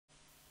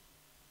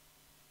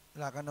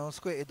La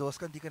conosco e dos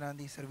cantica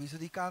nandi serviço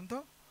de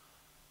canto.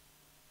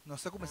 Nós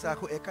estamos começar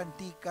com a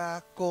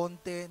cantica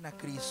Conte na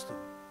Cristo.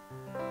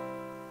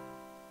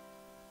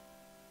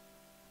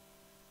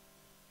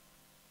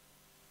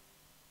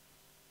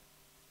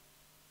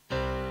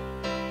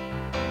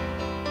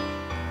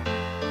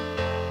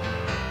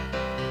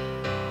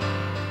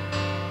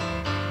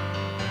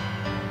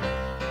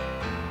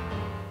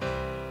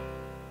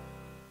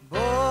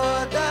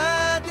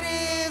 Bota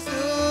Cristo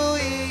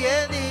e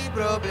ele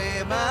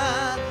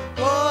problema.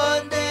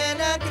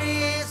 Condena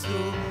Cristo,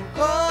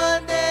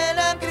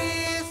 condena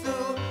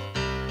Cristo.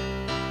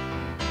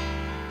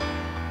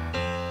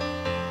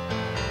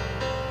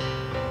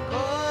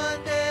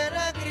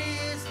 Condena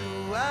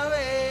Cristo,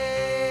 away.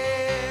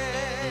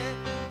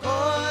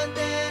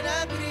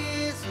 Condena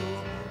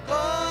Cristo,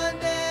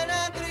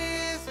 condena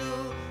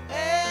Cristo.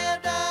 É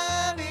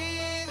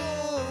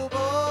amigo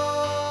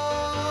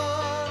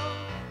bom.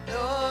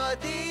 Não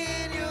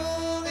tem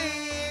um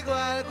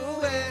igual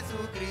com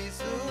Jesus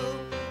Cristo.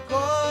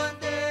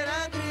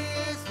 Condena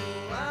Cristo,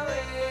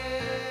 away.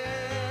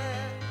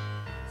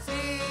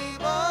 Se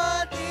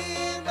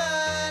botem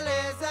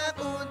maleza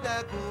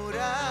conta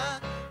cura.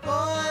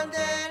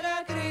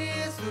 Condena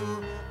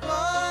Cristo,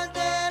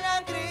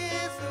 condena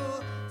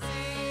Cristo.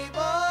 Se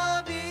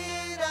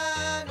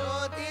bobira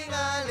não tem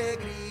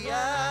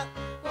alegria.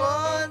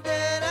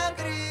 Condena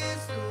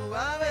Cristo,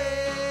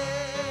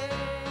 away.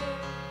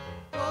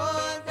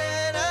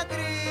 Condena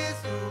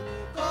Cristo,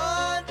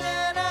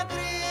 condena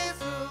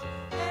Cristo.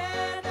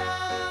 É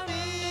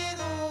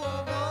amigo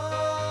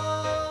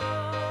bom.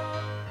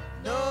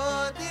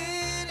 Não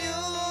tem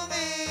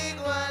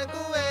igual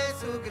com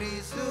Jesus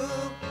Cristo.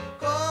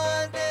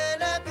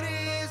 Condena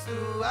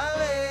Cristo,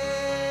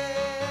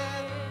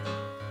 away.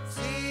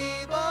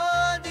 Se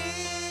bom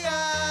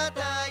dia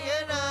tá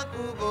llena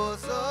com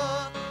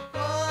gozo.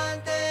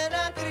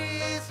 Condena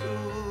Cristo,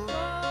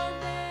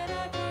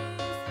 condena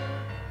Cristo.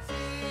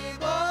 Se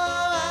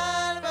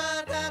boa alma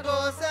tá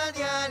goza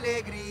de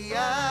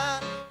alegria.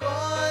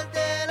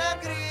 Condena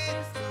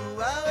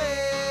Cristo,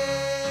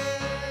 away.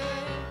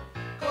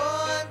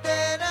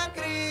 Condena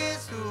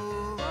Cristo,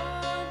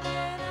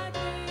 condena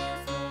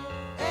Cristo.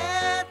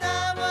 É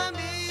tão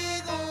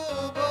amigo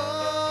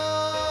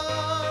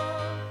bom.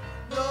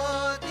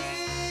 Não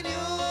tem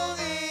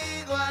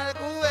igual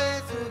com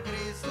Jesus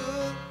Cristo.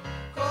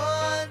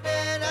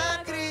 Condena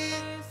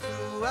Cristo,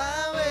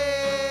 away.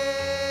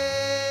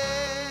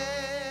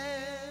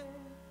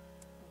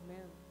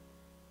 Amén.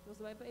 ¿Nos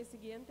va para el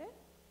siguiente?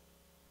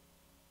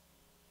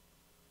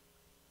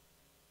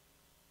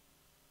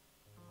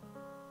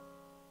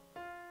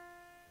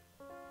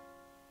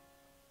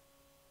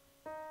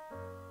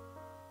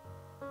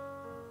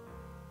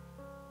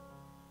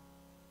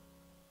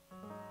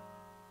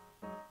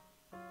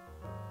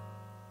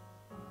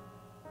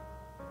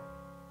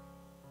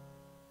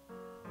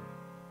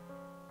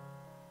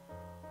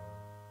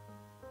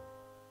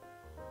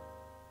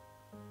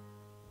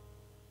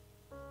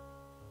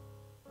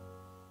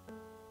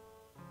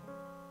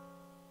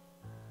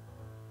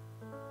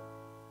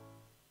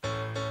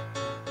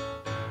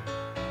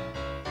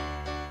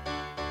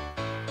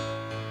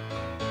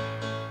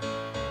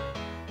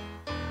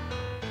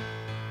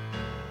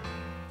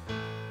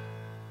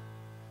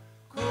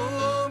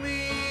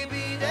 Come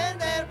vida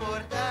del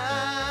portal,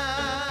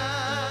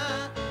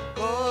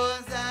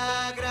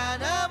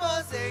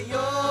 consagramos Señor,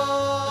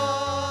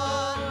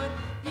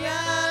 y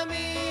a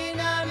mí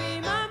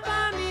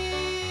mampa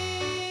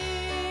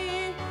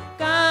mí,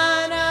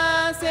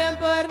 cana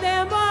siempre de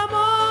amor,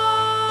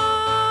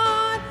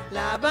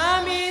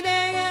 lava-me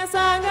de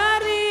sangre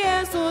de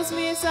Jesús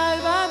mi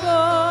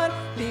Salvador,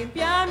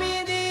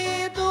 limpia-me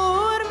de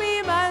toda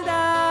mi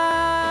maldad.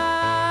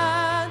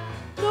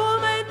 Tú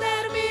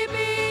meter mi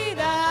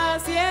vida,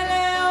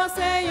 cielo,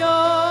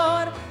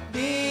 Señor,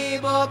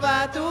 vivo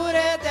para tu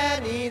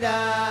eternidad.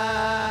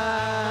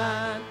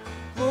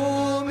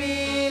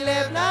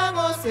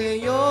 Humilemos,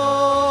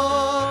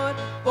 Señor,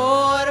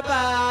 por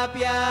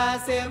papia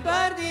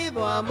siempre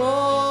vivo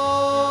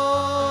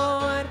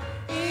amor.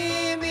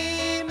 Y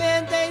mi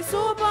mente y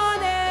su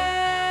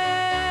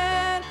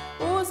poder,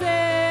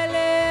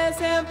 úsele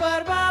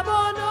siempre para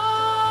honor.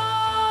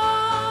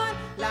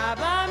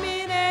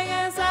 Lava-me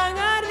de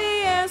sangre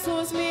de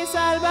Jesús mi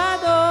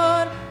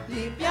Salvador,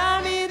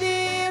 limpia-me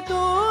de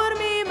toda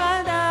mi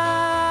maldad.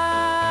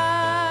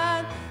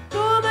 Tú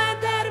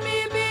meter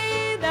mi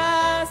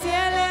vida,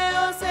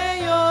 cielo,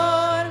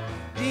 Señor,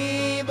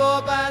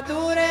 vivo para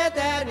tu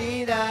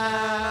eternidad.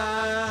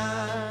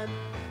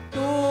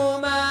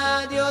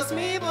 Toma, Dios,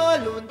 mi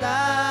voluntad,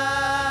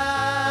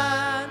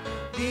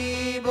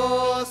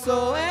 vivo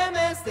soy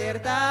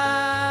verdad.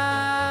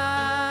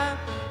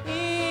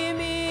 Y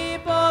mi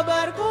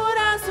pobre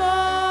corazón,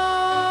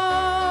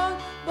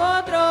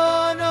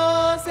 vosotros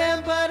no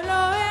siempre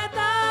lo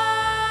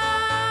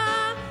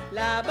está.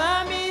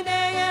 Lava-me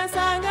de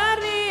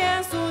sangre de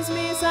Jesús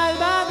mi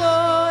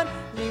Salvador,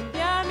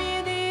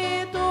 limpia-me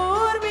de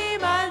toda mi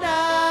maldad.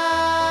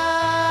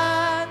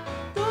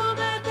 Tú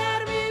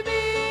meter mi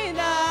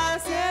vida,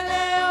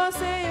 cielo,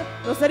 Señor,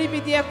 Nos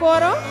repetimos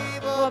coro.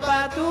 Vivo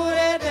para tu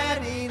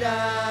eternidad.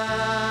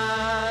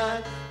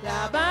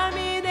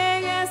 Lávame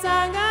de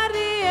sangre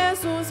de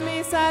Jesús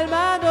mi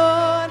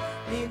Salvador.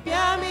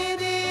 Limpiame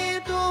de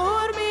tu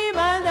mi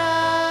maldad.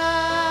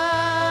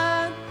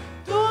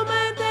 Tú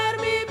manter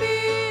mi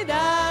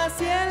vida,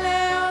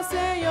 cielo,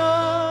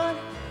 Señor.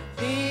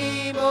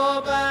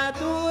 Vivo para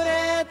tu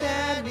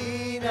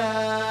eternidad.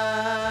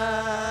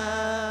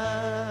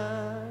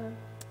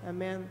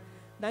 Amém.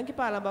 Dank je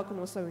para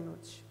conosco essa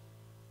noite.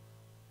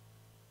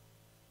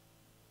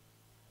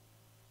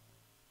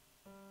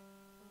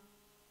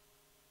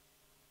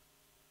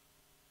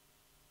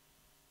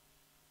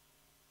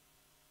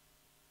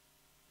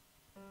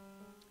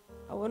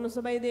 Agora nós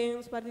vamos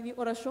ter parte de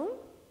oração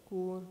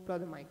com o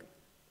Brother Michael.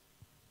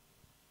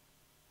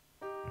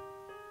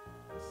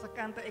 Sa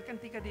kanta e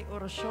cantica de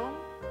orashon.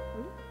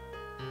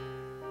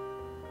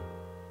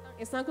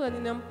 Estão com a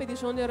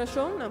petição de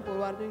oração, não por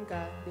guardo em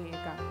cá, de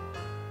cá.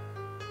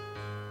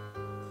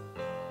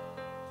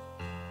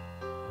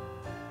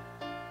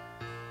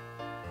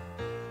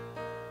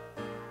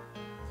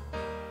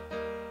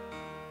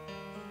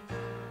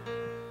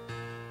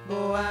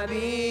 Boa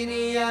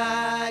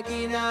vinia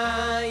que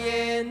na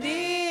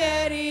yendi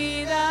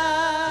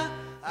herida,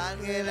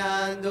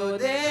 angelando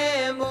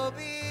de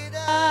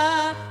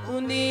movida,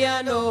 un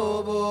día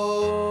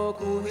nuevo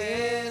con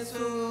Jesús.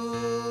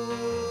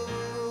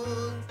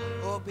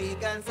 O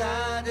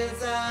picanza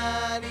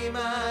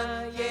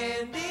desanima,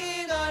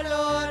 yendi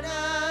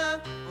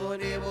dolona, o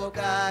debo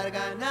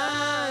carga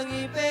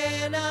y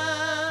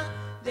pena,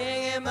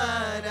 de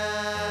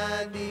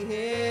emana de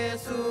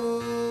Jesús.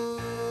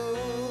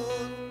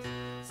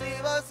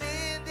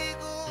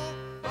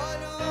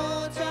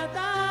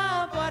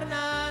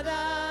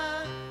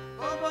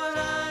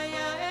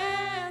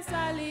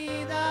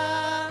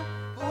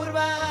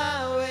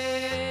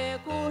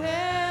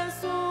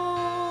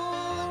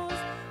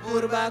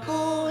 Curva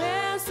con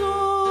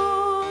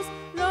Jesús,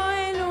 lo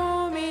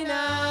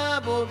ilumina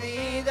por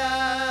vida.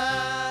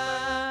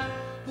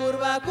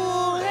 Curva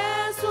con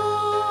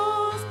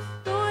Jesús,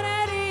 tu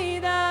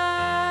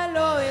herida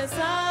lo es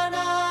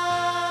sana.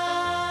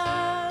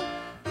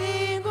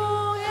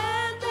 Ningún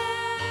gente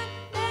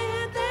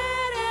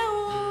del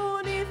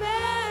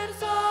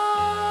universo,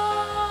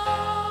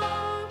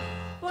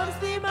 por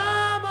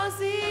estimamos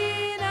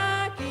ir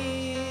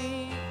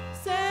aquí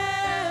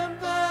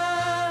siempre.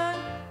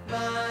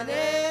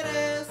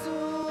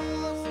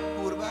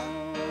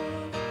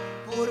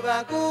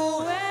 Curva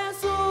con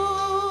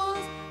Jesús,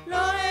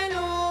 lo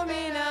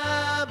ilumina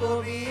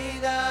por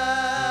vida.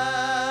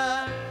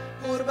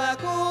 Curva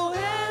con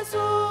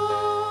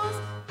Jesús,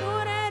 tu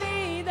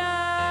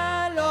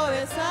herida lo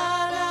es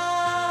sana.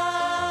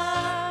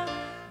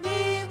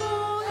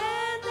 Ningún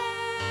gente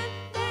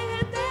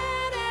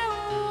del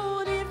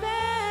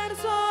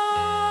universo,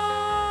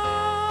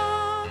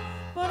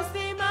 por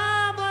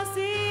estimamos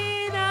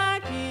ir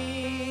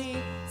aquí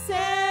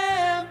siempre.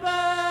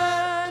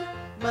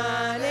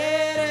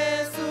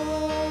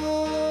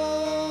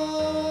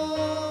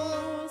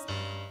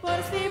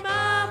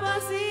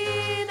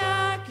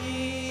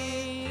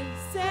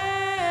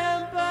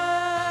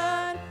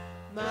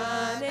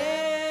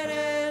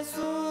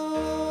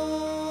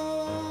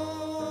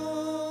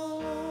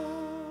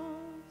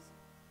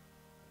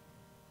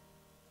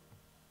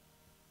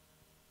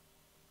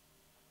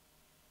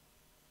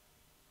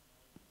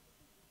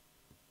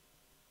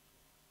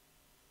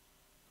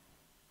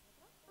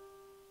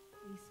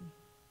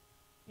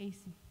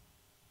 AC.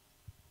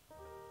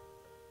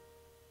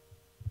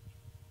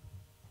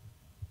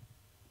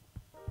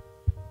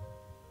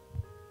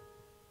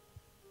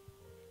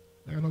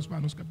 Daí nós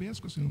vamos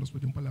cabeça, Senhor, nós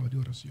pedimos palavra de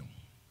oração.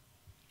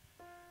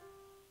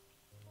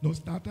 Nos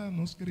Tata,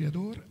 nos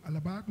Criador,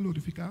 alabar,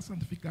 glorificar,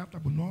 santificar,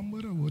 o nome,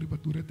 a glória para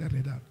a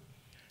eternidade.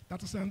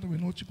 Tata Santo, em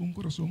noite com um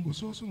coração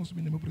gozoso, nós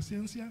vemos a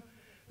presença,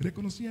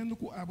 reconhecendo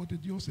que o abo de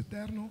Deus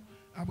eterno,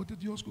 abo de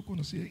Deus que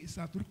conhecia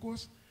Isa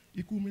Turcos,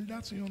 e com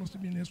humildade, Senhor, nós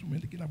temos nesse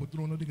momento aqui na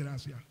trono de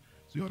graça.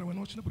 Senhor, em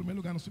noite, no primeiro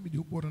lugar, nós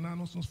pedimos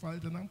perdão-nos, nos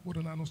falta, não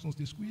perdão-nos, nos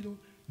descuido,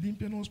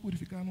 limpa-nos,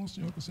 purifica-nos,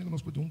 Senhor, que o Senhor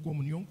nos pode uma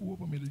comunhão com o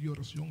por meio de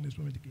oração nesse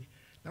momento aqui.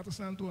 Tata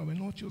Santo, em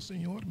noite,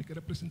 Senhor, me quero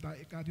apresentar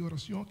a cada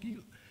oração aqui.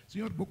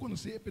 Senhor, vou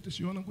conhecer a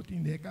petição que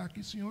tem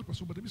aqui, Senhor, para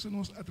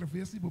sobreviver-nos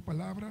através da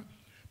palavra.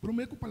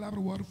 Prometo que a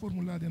palavra vai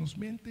formulada em nossa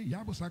mente, e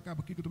a você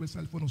acaba aqui que tu vai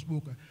sair fora nos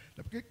boca.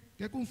 Porque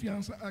que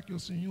confiança aqui, o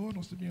Senhor,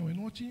 nós temos em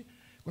noite.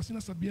 Assim,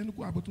 nós sabendo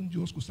que há um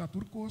Deus que está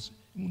turcos,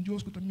 um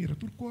Deus que está mira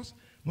turcos,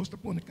 nós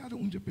estamos cada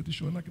de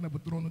petição aqui na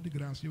trono de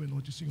graça, eu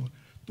noite, Senhor.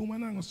 Tu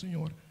manang,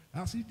 Senhor,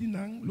 assim de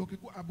não, lo que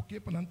há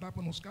que para não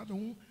tapar nos cada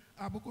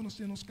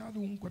conhecer-nos cada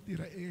que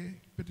tira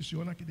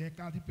petição aqui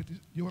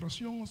de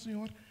oração,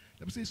 Senhor.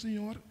 Deve ser,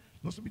 Senhor,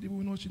 nós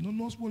pedimos noite, não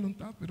nossa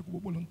vontade, mas com a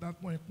vontade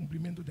com o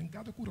cumprimento de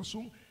cada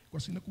coração,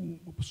 assim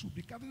que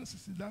suprir cada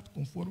necessidade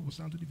conforme o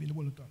santo divino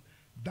vontade.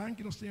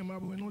 Danke nós temos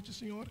amado noite,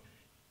 Senhor.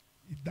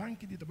 E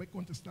danke de também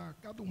contestar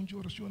cada de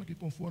oração que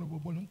conforme a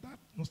vontade,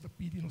 nós está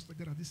pedindo, nós está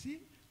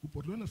agradecendo, o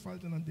perdão nos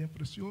falta no tempo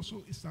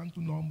precioso e santo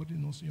nome de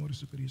nosso Senhor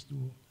Jesus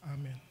Cristo.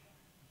 Amém.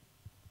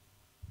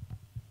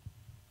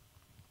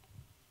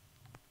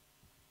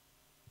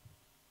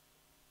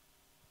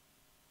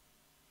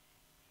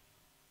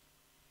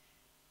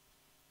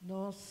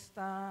 Nós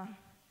está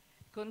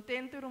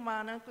contente,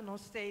 hermano, que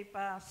nós temos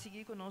para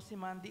seguir com nossa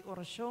irmã de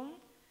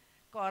oração.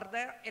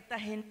 Corda, esta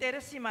gente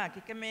recima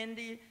que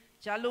mendi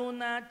já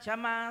luna, já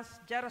mas,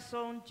 já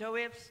razão, já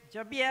webs,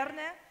 já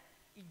viernes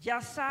e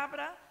já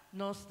sabra,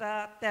 nós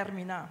está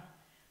terminar.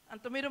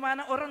 Então, minha irmã,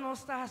 ora nós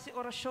está fazendo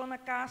oração na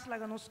casa,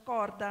 lá nós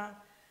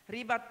corda,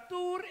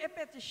 ribatur e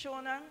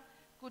peticionam,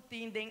 que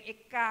tindem e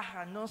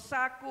caja, nós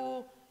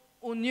saco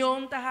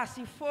união está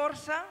fazendo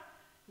força,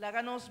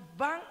 lá nós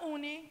van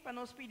unir para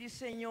nós pedir,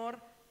 Senhor,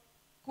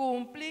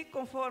 cumprir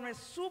conforme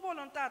sua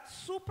vontade,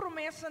 sua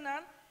promessa,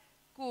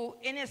 que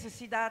é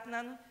necessidade,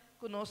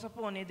 que nós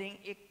põe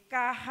em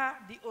caja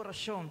de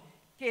oração.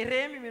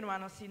 Queremos, meu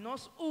irmão, se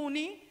nós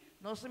unimos,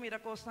 nós mira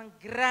coisa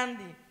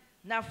grande.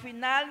 Na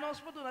final, nós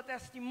podemos dar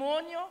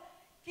testemunho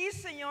que o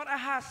Senhor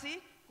faz,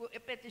 que a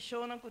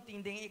petição que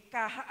tem em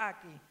caja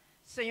aqui.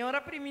 Senhor,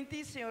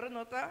 permitir, Senhor,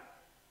 nota,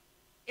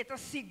 está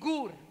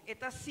seguro,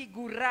 está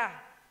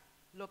segurar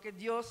o que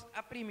Deus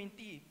ha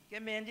permitido. Que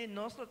mente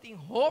nós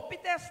temos hope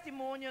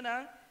testemunho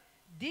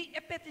de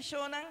a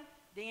petição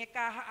de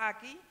caja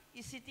aqui.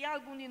 E se tem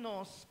algum de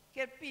nós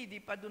que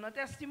pede para dar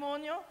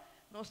testemunho,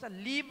 nós estamos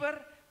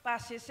livres para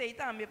ser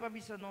também para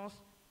ver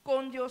nós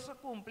com Deus a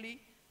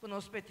cumprir com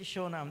nós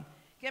peticionamos.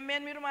 Que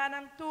minha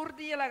irmã, todo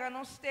dia lá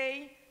nós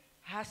temos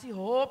esse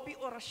hope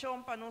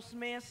oração para nós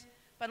mesmos,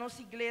 para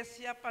nossa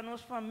igreja, para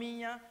nossa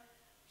família.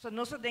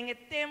 Nós temos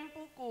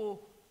tempo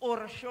que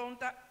oração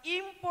está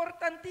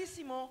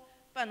importantíssimo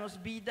para nossa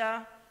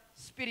vida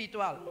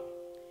espiritual.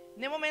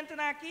 No momento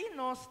aqui,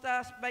 nós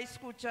estamos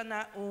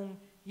escutando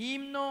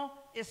himno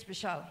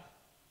especial.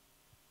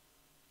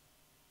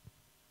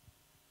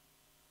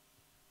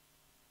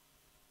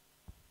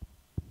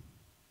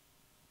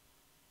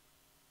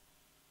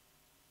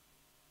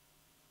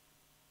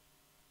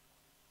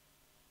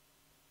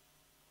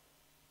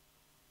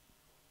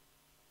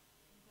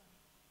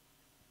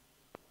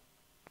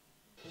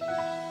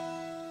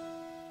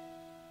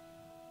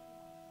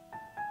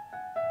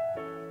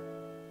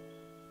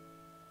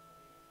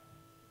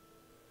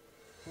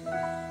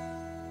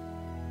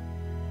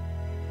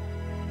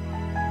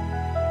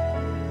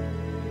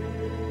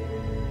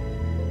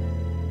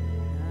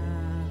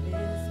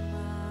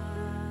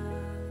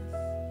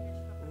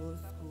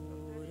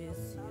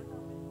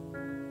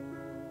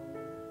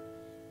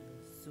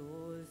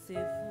 Se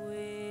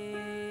fue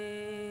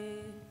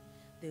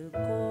del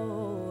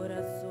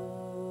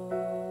corazón,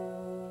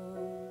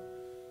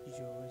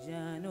 yo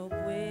ya no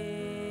puedo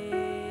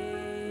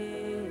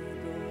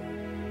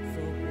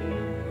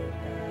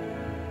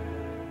soportar,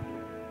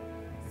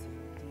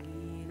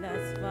 sentí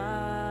las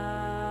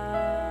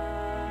faltas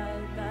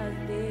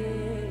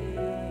de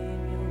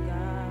mi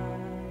hogar,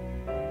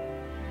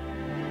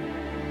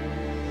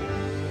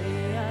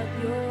 a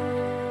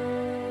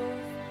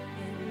Dios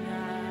en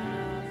la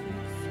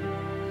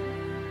aflicción.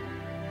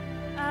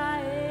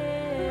 A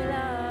Él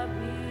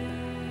abrí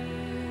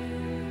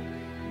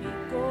mi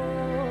corazón.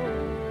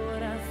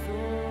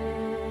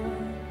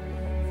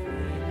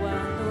 Fue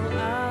cuando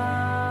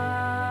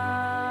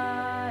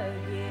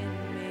alguien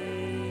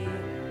me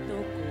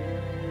tocó.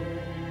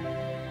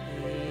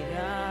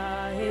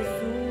 Era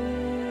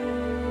Jesús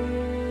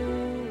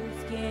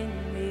quien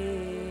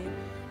me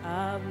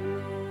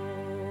habló.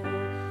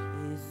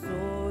 Es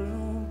solo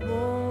un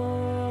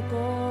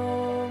poco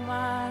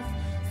más,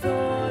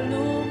 solo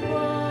un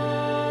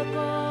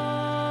poco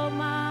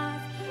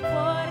más,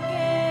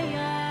 porque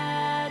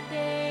ya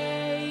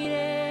te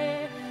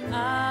iré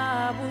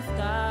a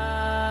buscar.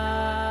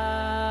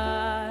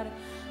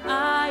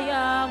 Hay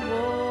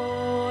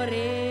amor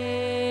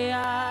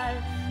real,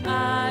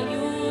 hay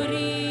un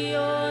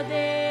río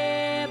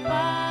de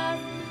paz,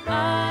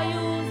 hay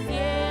un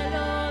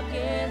cielo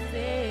que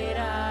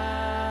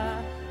será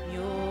mi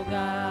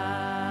hogar.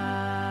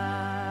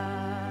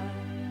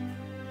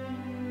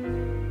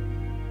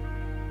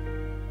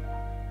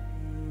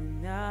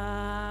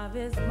 Una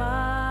vez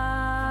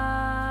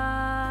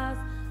más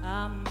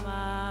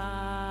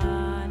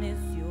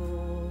amaneció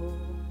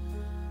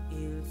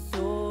el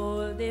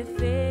sol de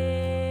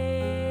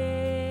fe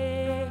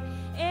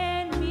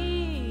en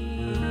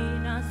mí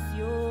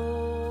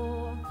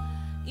nació,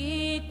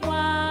 y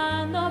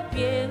cuando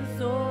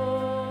pienso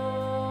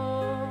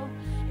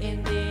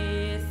en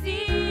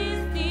desistir,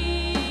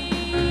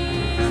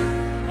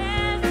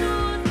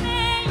 Jesús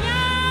me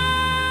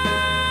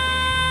llama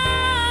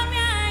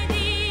y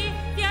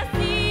dice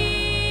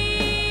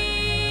así: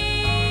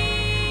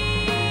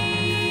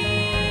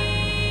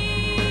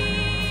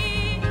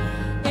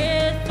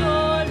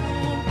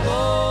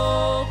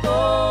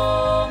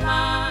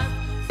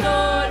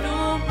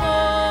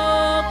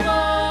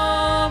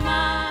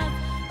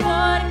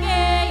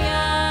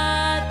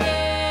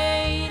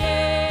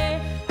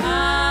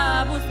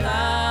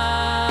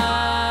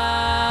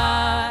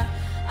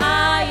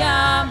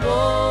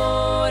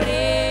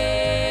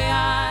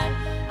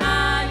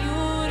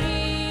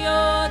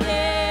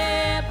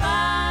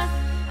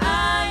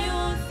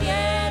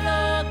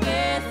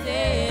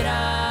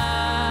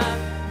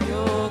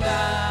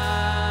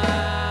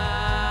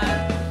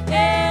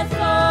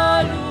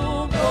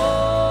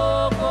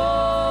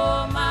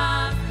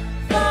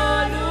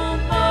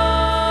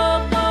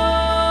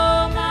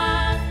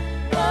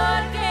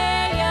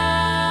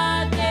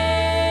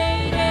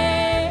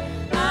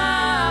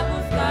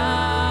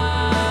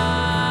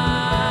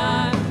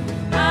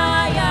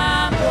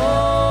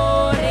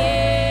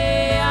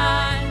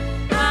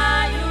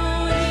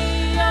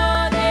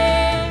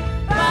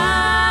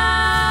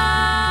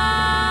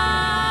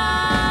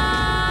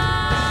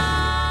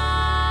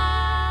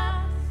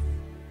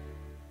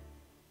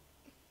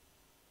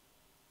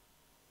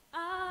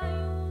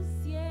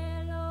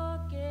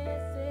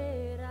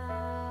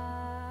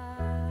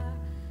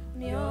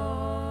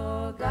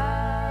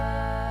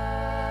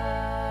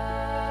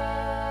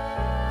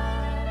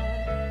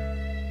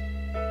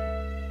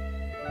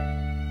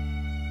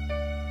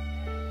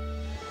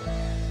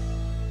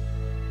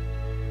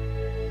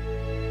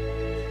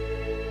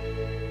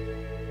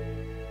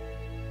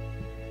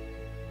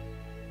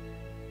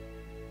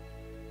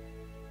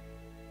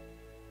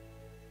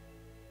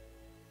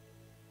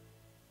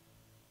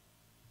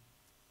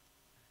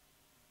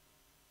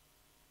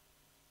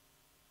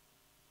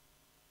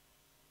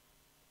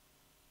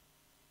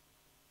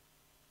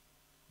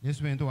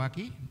 Nesse momento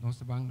aqui,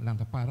 nós vamos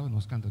lançar para,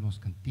 nós cantamos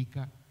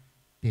cantica,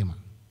 tema.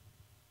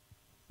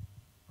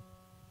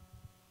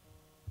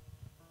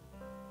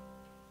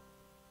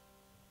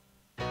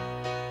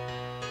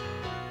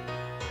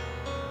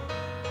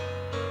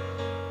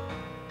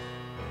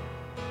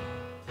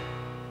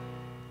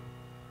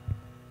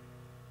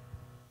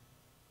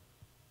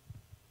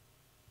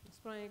 Nós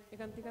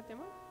cantica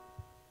tema?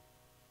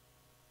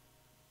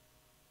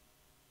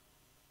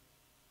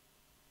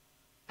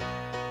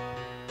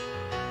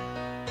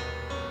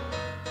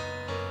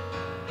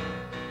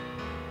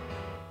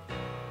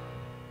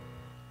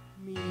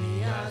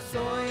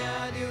 Soy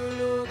de un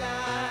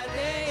lugar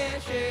de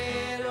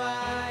cielo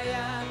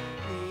allá,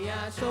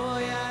 mía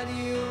soy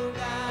de un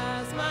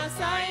gas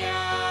más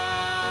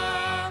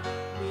allá,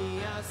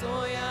 mía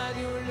soy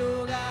de un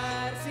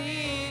lugar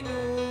sin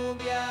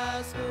nubes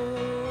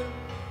azul.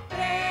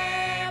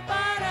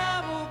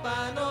 Preparamos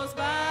para nos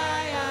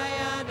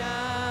vaya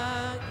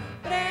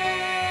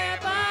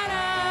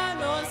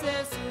preparanos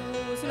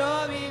Jesús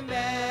lo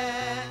bimbe.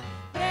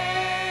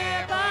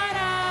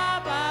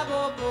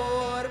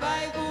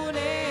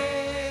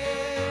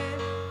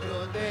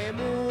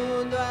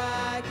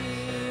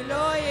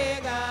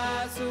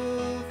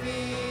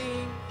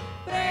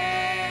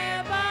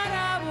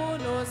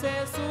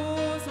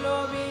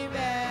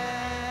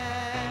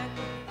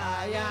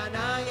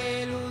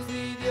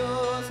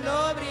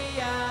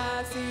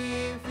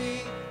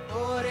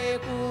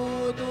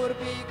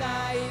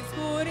 Pika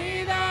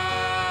oscuridad,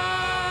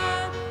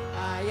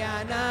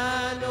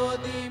 allá no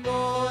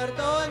temor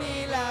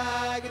ni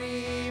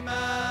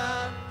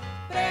lágrima,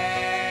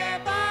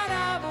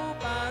 preparamos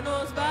para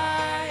nos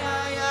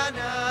vaya,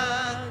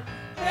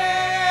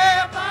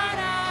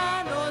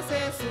 preparanos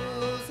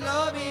Jesús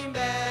lo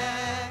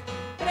bimbe,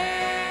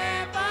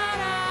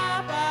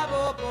 prepara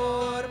pavo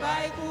por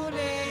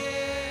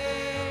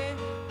baicule,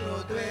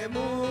 todo el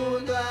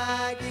mundo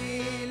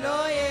aquí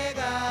lo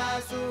llega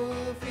a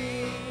su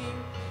fin.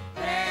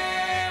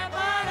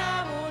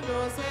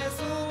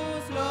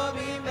 Jesús lo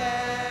vive,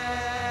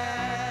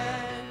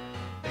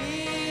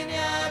 vine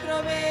a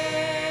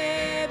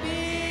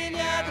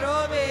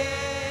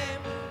trove,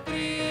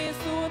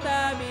 Cristo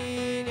da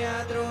vine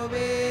a trove,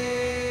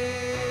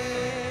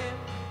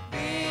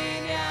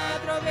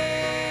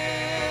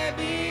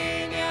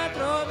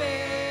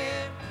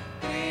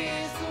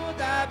 Cristo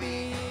da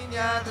vine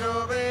a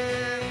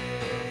trove,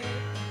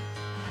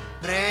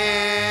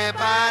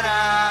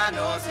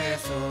 preparanos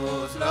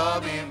Jesús lo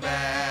vive.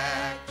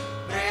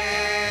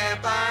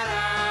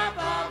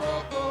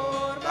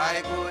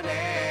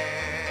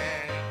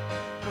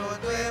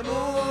 Todo el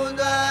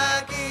mundo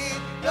aquí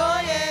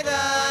lo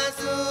llega a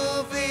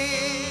su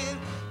fin.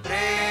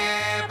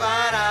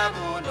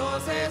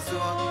 Preparámonos,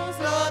 Jesús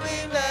lo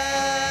vive.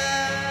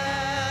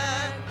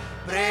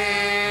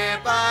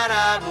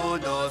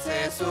 Preparámonos,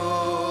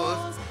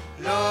 Jesús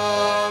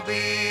lo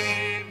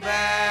vive.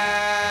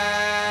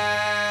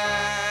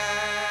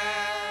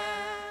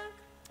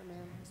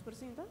 Amén. ¿Es por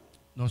cinta?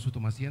 Nós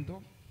tomamos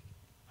asiento.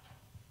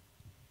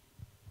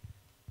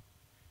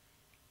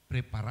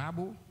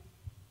 Preparado,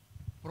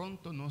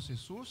 pronto nós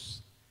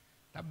Jesus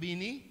está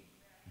vindo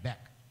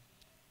back.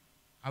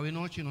 Hoje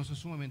noite nós estamos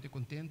sumamente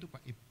contentos para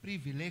o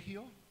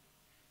privilégio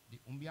de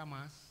dia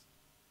mais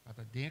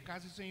para estar na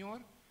casa do Senhor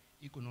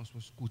e conosco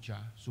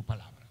escutar sua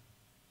palavra.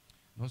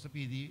 Nós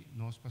pedimos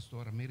nosso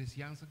pastor Ramirez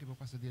janzen que vai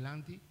passar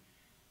adiante,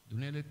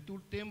 durante todo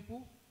o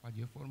tempo para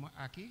de forma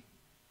aqui,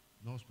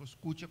 nós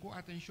escutar com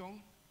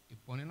atenção e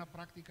pôr na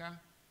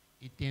prática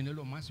e ter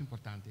o mais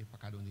importante para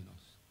cada de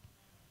nós.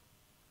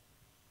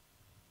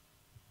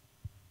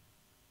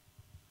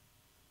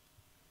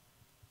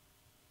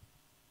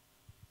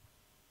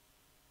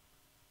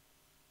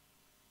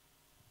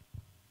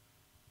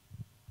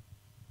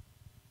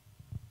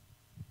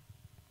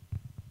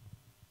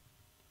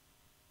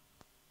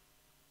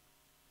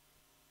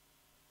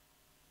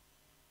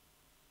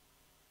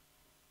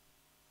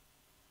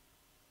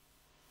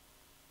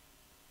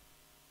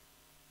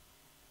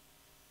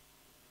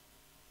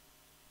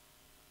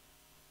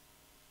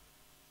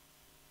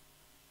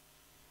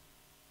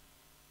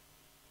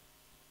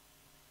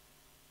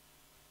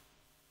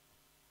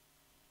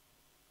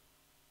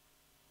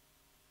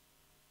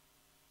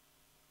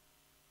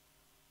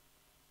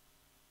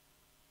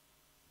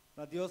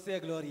 A Dios sea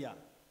gloria.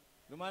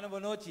 Hermano,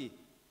 boa noite.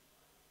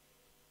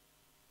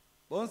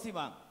 Bom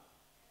simão.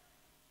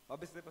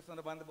 Obviamente, você passou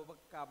na banda para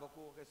acaba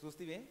com Jesus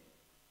também.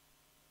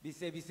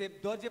 Bise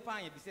doje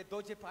panha,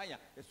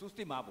 Jesus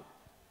te mabo.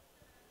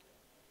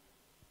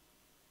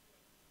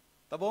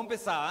 Tá bom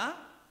pensar, hein?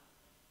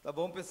 Tá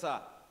bom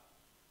pensar.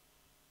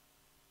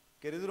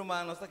 Querido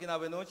irmão, nós está aqui na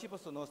noite,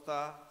 pastor, nós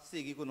está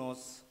seguindo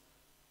conosco.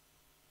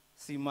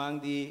 Simão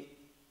de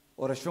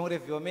oração e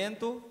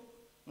revivimento.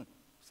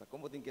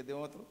 Como tem que ter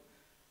outro.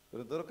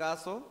 Pero em todo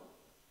caso,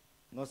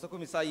 nós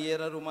começamos a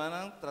era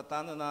romana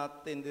tratando de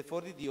atender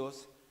for de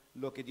Deus,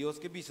 lo que Deus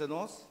que visa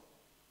nos,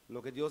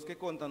 lo que Deus que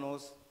conta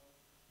nos.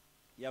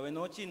 E a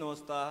noite nós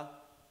está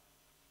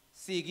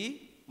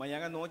seguindo,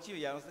 amanhã à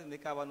noite, já nós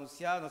acaba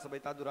anunciar, nós vai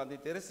estar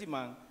durante a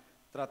semana,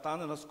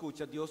 tratando de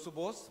escuchar Dios su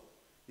voz.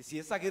 E se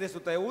essa aqui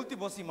resulta é o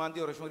último semana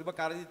de oração, riba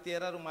cara de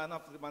terra, humana,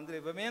 de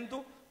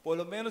revivimento, por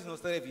lo menos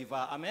nós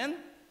revivar. Amém?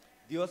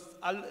 Deus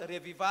al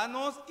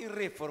revivar-nos e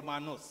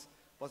reformar-nos.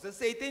 Você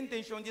sei tem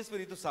intenção de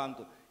Espírito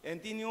Santo. Não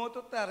tem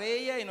outra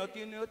tarefa e não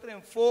tem outro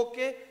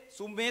enfoque.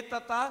 Sua meta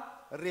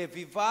está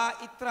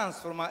revivar e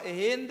transformar a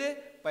gente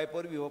para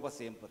por viver para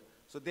sempre.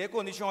 So, de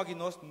condição aqui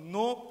nós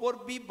não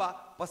por viver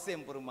para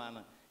sempre,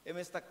 humana. E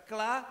está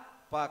claro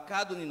para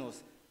cada um de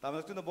nós.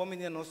 Estamos tendo bom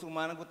menino nosso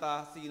humano que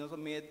está seguindo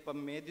para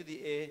meio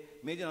de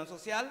mídia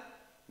social.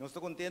 Nós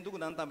estamos contentes que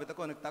nós também está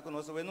conectado com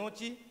nós hoje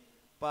noite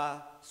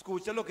para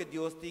escutar o que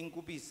Deus tem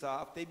que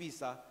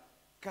bisa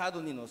cada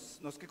um de nós.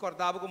 Nós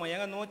recordávamos que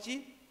amanhã à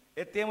noite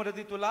o tema de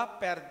titular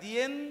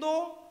Perdendo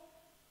o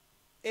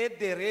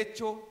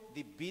Direito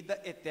de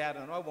Vida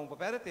Eterna. Não é bom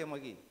papel o tema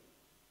aqui.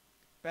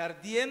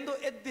 Perdendo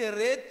o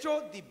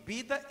Direito de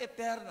Vida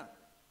Eterna.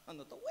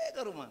 Não está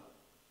uega, irmão.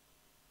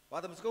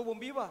 Vamos buscar o bom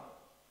viva.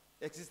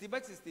 Existir, vai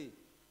existir.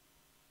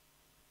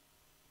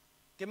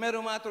 Que me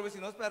irmão, se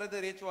nós perdemos o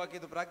direito aqui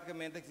de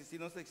praticamente existir,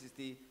 não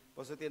existir.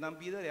 Você tem uma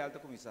vida real para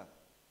começar.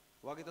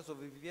 O aqui está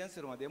sobrevivência,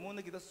 irmão. O mundo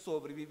aqui está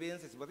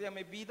sobrevivência. Se você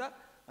tem vida,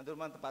 então,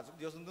 irmão,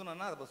 Deus não dá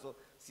nada.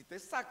 Se você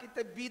sabe que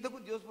tem vida que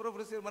Deus pode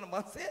oferecer, irmão,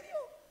 mas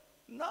sério?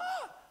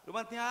 Não.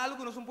 Irmão, tem algo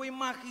que nós não podemos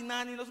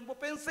imaginar, nem nós não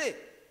podemos pensar.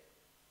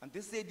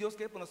 Antes de Deus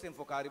quer para nós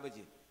enfocar em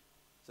você.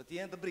 Se você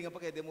tenta brincar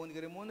para que o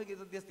demônio que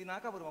está destinado a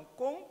acabar, irmão,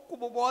 com o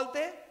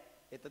volte,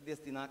 está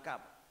destinado a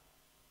acabar.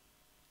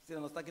 Se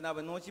nós estamos aqui na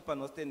noite para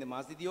nós entender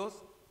mais de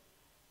Deus,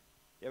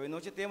 e a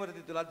noite temos o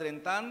titular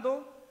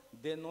Drentando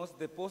de nos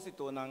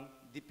deposito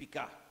de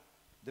pika.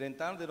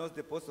 Drentando de nos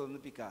deposito de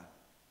pika.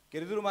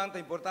 Querido irmão, é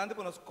importante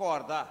para nós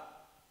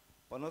acordar.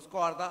 Para nós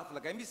acordar,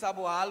 falar que a gente sabe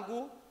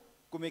algo,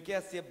 como é que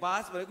é ser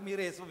base, para que me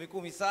resta, para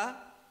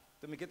começar,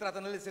 então que trata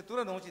na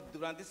leitura noite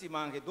durante a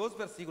semana, 2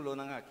 versículos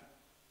aqui.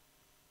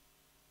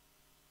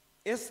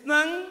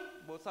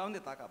 Esnang, vou saber onde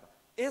está acaba.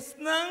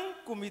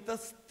 Esnang, como me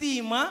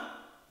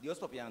estima, Deus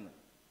está piando.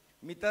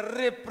 Me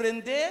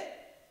repreender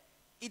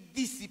e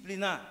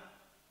disciplinar.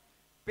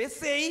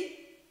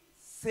 Pensei,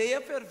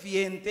 seja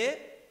ferviente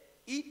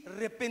e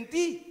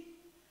arrepentir.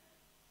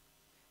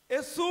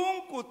 É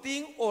que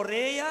tem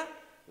orelha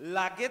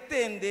lá que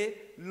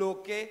entende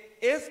lo que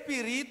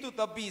Espírito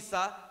está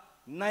bisa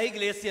na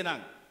igreja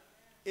não.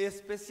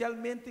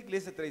 Especialmente a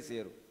igreja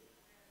 3.0.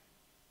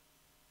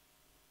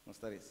 Não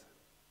está isso.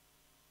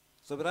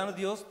 Soberano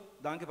Deus,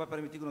 danke para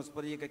permitir que nos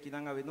pregue aqui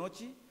na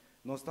noite.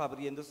 Nós estamos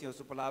abrindo, Senhor,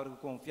 sua palavra com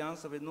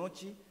confiança de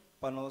noite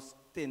para nós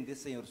entender,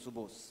 Senhor, sua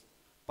voz.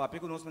 Papai,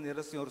 que nos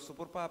maneira, Senhor,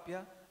 super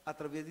papia,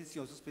 através do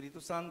Senhor, seu Espírito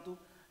Santo,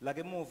 lá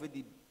que move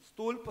de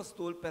stol para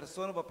stol,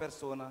 persona para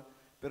persona,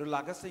 pero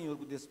lá que, Senhor,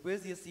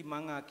 depois desse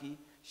manhã aqui,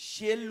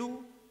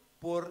 cheio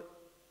por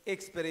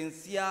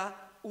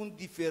experienciar uma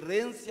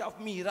diferença,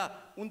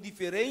 mira, uma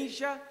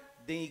diferença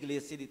da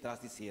igreja de trás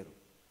de zero.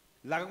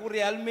 Lá que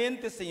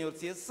realmente, Senhor,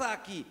 se está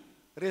aqui,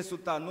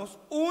 resulta-nos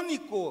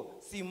único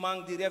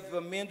semana de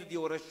revivimento, de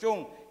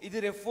oração e de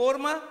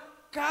reforma,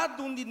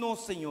 cada um de nós,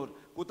 Senhor,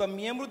 que é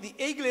membro da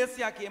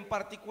igreja aqui em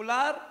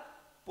particular,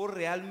 por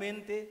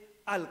realmente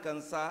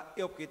alcançar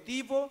o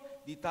objetivo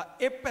de estar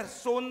a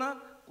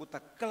persona que está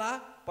clara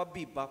para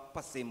viver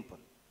para sempre.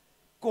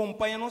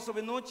 Acompanha-nos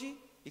sobre a noite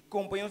e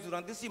acompanha-nos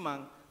durante a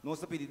semana,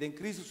 nossa pedida em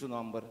Cristo, seu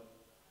nome.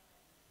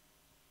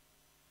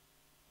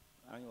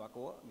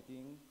 Aku,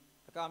 meeting,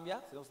 cambia,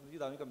 se não se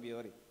dá, cambia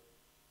agora.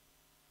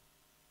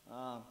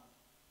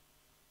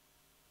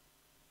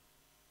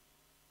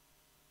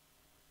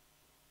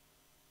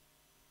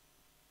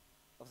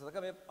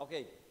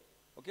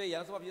 Ok,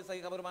 ya no se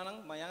sair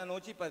cabrón, mañana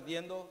noche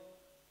perdiendo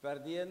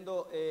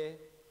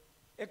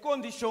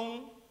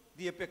condición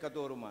de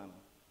pecador humano.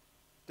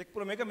 Te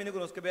prometo que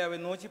nos que vea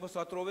noche pues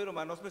a trover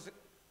humano,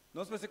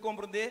 nos se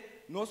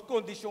comprender nos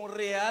condición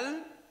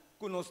real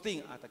que nos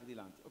tem hasta aqui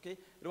delante, ok?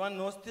 Hermano,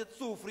 nós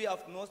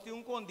sofremos, nós temos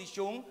uma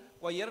condição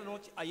que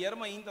ayer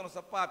ainda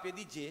nossa papia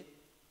DJ,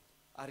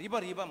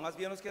 arriba, mas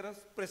viemos querer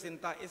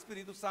apresentar o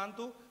Espírito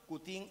Santo que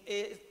tem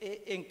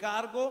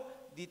encargo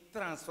de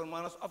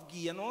transformar-nos,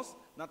 guiar-nos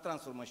na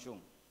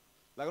transformação.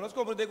 Lá que nós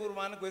compreendemos,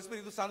 irmão, que o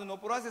Espírito Santo não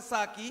pode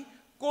acessar aqui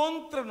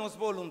contra nossa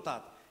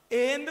vontade. E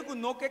ainda que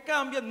não que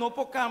cambia, não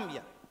pode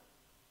cambiar.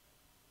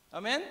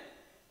 Amém?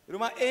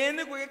 Irmão,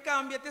 ainda que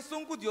cambia, te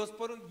são com Deus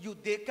por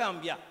ajudar a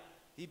cambiar.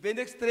 E bem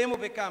de extremo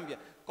para cambiar.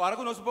 Claro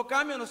que nós podemos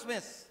cambiar nos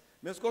meses.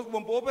 Meus coisas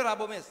vão operar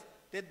no mês.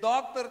 Te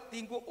doctor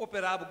tem que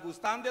operar,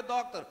 gostando de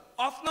doctor.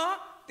 Of não,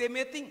 te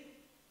metem.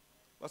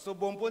 Mas o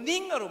bom por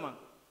ninguém, irmão.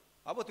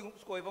 Abo tem que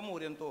escolher para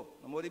morrer, então,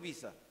 na morrer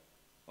bisa.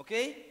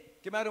 Ok?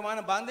 Que meu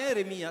irmão, banda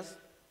Jeremias,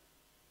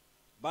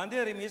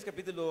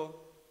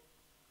 capítulo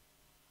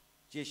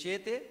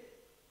 17,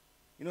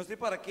 e nós temos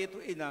para que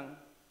tu inang,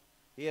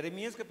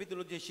 Jeremias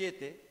capítulo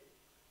 17,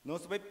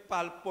 nós vai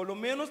pelo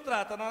menos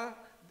trata na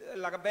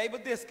a Bíblia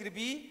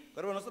descreve,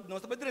 pero nós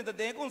estamos dentro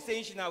da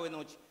consciência na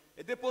noite.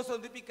 E depois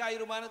de picar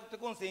irmão, tu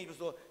consciência,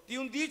 pessoal. Tem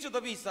um dicho da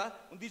bisa,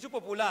 um dicho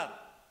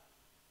popular.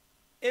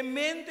 E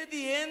mente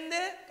de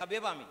ende, cabe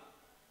para mim.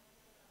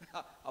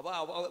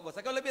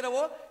 Você que eu bira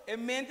o é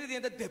mente de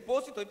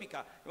depósito e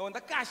pika. Eu anda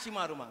caixa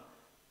mano.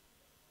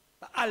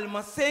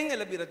 Almacém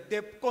ela bira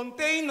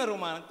container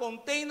mano,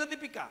 container de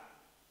pika.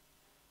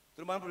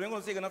 Mas o problema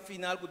quando chega na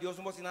final, que Deus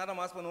não vai nada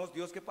mais para nós,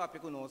 Deus que papi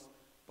com nós,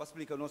 para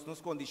explicar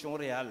nossa condição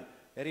real.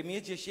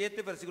 Jeremias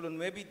 17, versículo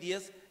 9 e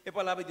 10, é a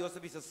palavra de Deus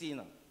diz assim.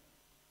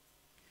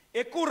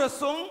 É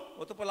coração,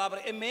 outra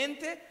palavra, é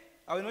mente.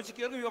 A noite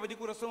que eu me de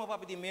coração, uma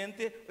papi de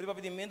mente,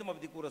 uma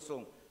de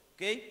coração.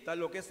 Ok? Tá,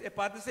 que é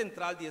parte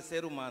central do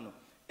ser humano.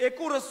 É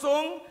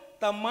coração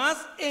está mais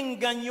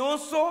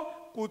enganoso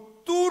que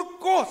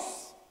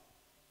turcos.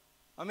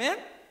 Amém?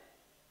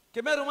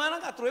 Que meu irmão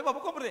não atroi para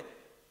compreender.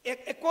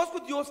 É coisa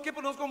que Deus quer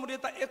para nós compreender.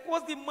 É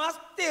coisa de mais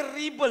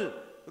terrível,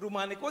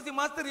 Romano. É coisa de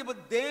mais terrível.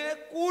 De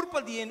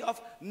culpa de gente.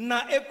 Não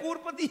é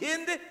culpa de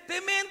gente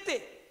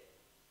temente.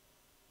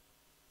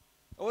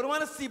 Agora,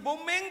 mano, se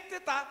bom mente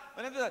tá,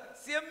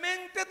 se a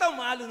mente tá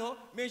mal, não,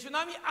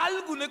 mencionar-me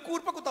algo na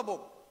culpa que tá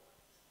bom.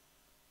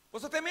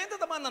 Você tem mente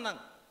tá mal,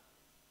 não?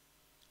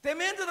 Tem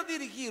mente tá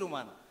dirigir,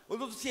 mano.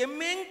 Ou se a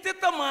mente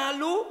tá mal,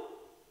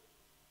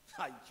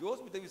 ai,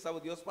 Deus me tem visto,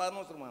 Deus para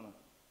nós, irmão.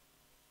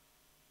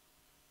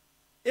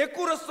 O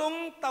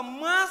coração está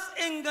mais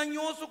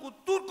enganoso que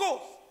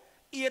turcos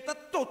e está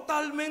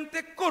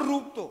totalmente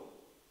corrupto.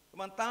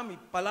 Mantame,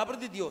 palavra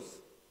de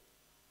Deus.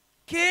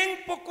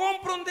 Quem pode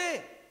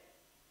compreender?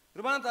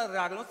 Irmão,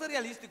 não é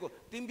realístico.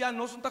 Tem que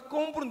nós não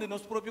compreender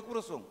nosso próprio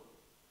coração.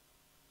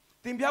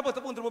 Tem que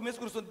botar para o meu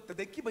coração.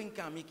 De que vai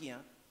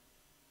encaminhar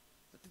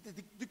aqui?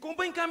 De como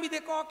vai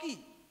encaminhar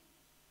aqui?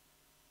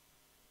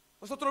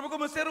 Você trouxe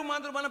como ser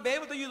humano, irmão, bem,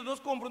 você ajuda a nos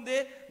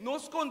compreender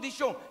nossa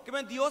condição.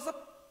 Que Deus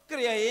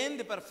cria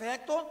ele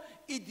perfeito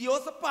e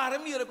Deus para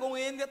mira com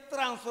ele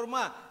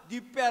transformar de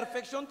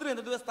perfeição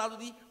dentro do estado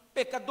de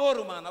pecador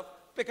humano,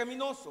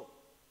 pecaminoso.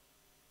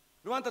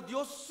 Irmão,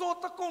 Deus só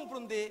está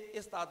compreender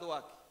estado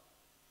aqui.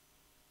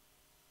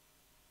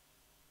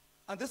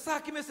 Antes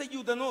que me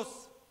ajuda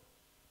nós.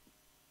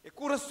 É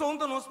coração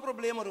do nosso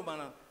problema,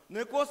 irmão. Não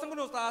é coisa que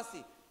nós está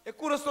assim. É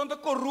coração do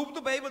corrupto,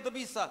 Bíblia da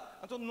bisa.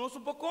 Então, nós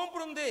não podemos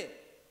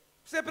compreender.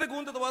 Você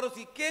pergunta agora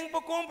assim, quem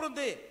pode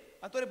compreender?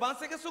 Então,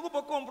 você que só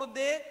pode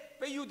compreender,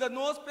 para ajudar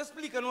nós, para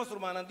explicar nós,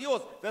 irmão.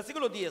 Deus,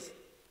 versículo 10.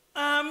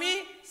 A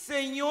mim,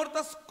 Senhor,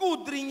 está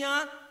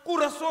escudrinhando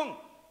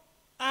coração.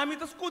 A mim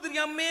está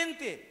escudrinhando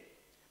mente.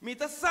 Me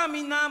está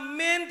examinando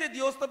mente,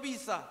 Deus da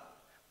bisa.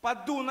 Para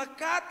dar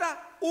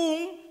cada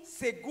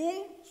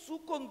segundo sua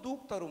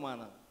conduta,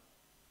 irmã.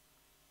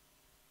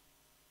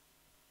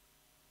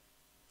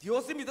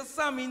 Deus me está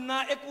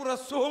examinando o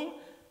coração,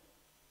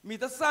 me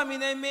está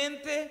examinando a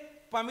mente,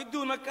 para me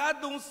dar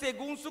cada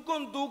segundo sua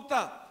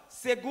conduta,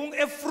 segundo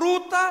a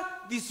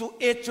fruta de seu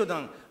hecho.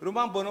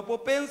 Irmão, você não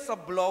pode pensar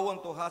blau,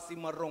 então assim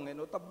marrom,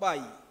 não está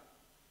bem.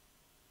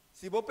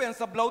 Se você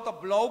pensa blau, está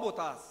blau,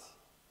 botar assim.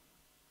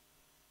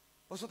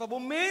 Você está bom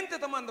mente,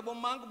 está mandando bom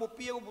mango, bom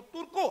pia, bom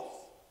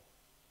turcos.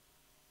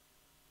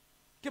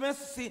 Que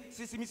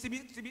se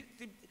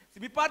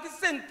me parte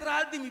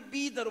central de minha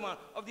vida, irmão,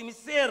 ou de meu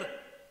ser,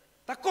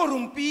 está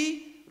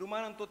corrompido,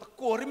 irmão, então está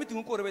corre, me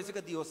tenho correr, vai ser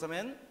que Deus,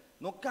 amém?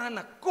 Não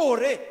cana,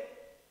 corre.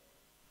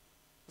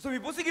 Você me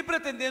pode seguir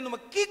pretendendo,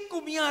 mas que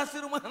comiasse,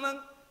 irmão,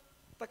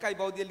 está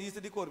caibal de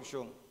lista de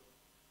corrupção.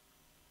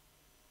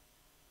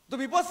 Então,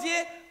 me pode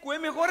ser com o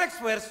melhor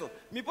esforço,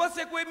 me pode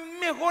ser com a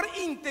melhor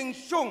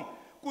intenção,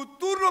 com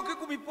tudo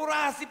que me por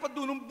assim para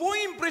dar uma boa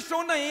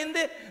impressão na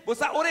gente,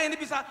 você ora ainda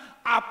precisa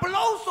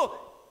aplauso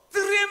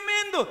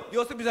tremendo.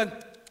 Deus te precisa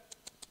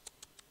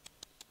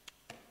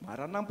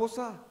marah não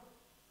possa.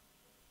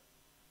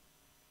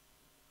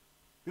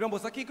 Irmão,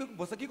 você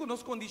aqui com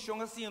nossa condição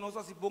assim, nós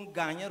assim bom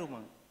ganhar,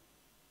 irmão.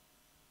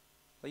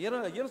 Ayer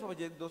nós vamos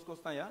fazer duas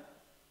coisas, já.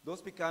 Dois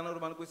pequenos,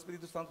 irmão, com o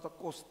Espírito Santo está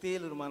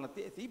costelo, irmão.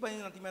 Se vai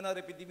não tem mais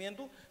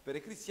repetimento, mas é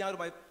cristiano,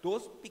 irmão.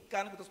 Dois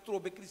pequenos que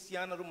estão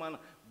cristiano, irmão.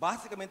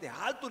 Basicamente,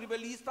 alto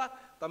rebelista,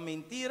 está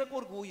mentira com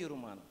orgulho,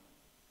 irmão.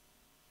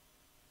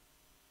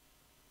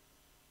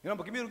 Irmão,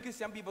 porque mesmo que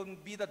se vive uma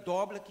vida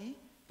doble aqui,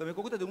 também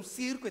como de um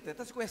circo,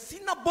 está se conhece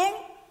assim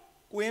bom,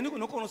 com ele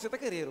não conhece, está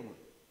querendo, irmão.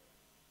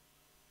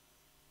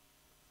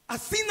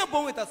 Assim não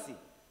bom está assim.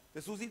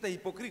 Jesus está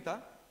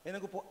hipocrita, ele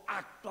não pode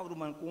actuar,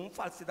 irmão, com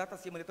falsidade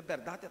assim, mas é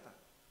verdade, está.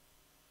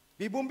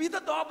 Vive uma vida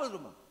doble,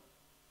 irmão.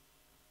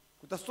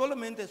 Está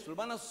solamente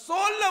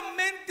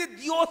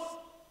Deus.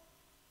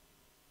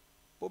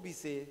 Pode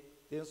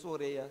ser, tem sua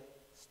orelha,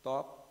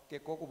 stop, que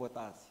coco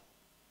botasse.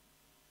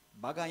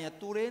 Vai ganhar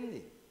tu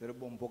rende, mas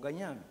bom para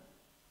ganhar.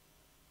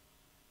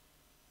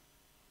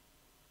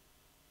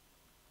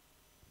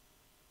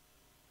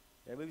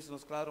 É bem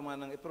isso, claro,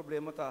 irmão, o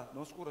problema está no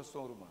nosso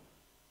coração, irmão.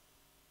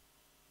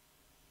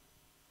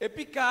 É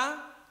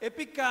picar,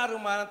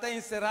 irmão, está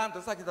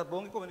encerrando, sabe que está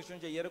bom que como a gente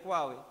já ia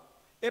qual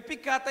é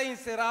picar, está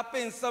encerrar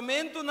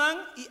pensamento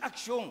não e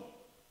ação.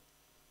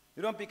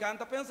 Irmão, picar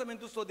está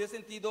pensamento só de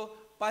sentido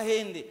para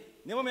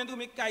gente. No momento que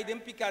me cai de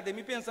picar, de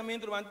meu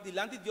pensamento, irmão,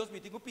 diante de Deus,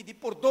 me tenho que pedir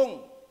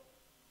perdão.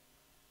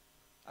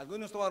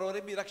 Alguns estão agora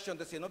vir ação,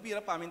 não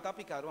vira para mim, está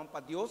picar, irmão,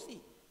 para Deus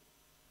sim.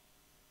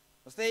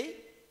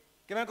 Gostei?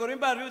 Que me acordo em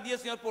barrio, dia,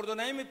 Senhor,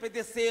 perdonai-me,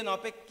 pedece, não,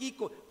 pe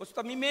Kiko, pois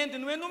tu me mente,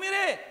 não é número,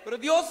 mas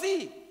Deus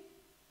sim.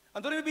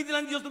 Então, eu me pedi lá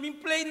Deus, não me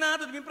play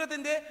nada, não me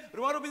pretender,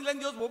 rumah eu pedi lá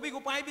Deus, vou pegar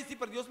o pai, se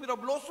para Deus me dá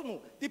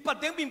blossomo, tipo,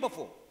 tem bem para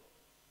fora.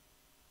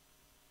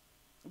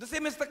 Então, você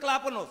me está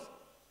claro para nós.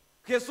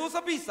 Jesus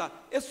avisa,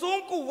 é só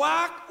um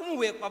cuac,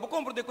 para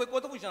compreender como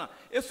é que funciona.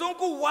 É só um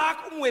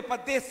cuac,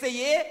 para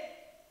descer,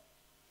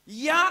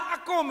 já a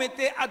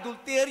cometer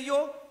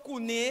adultério com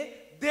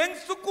ele dentro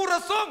do seu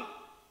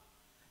coração.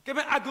 Que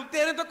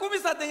adultério está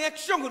começando em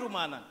ação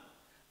humana.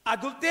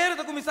 Adultério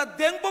está começando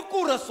dentro do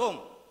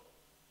coração.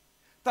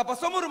 Tá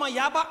passando uma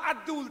yaba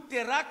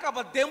adulterar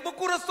acaba dentro do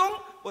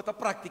coração, ou tá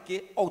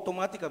pratica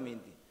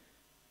automaticamente.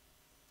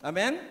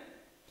 Amém?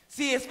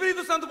 Se o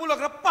Espírito Santo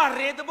coloca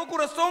parede do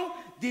coração,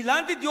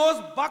 diante de Deus,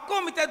 vai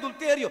cometer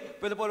adultério,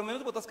 pelo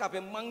menos botar escape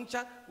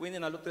mancha, o ene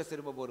na luta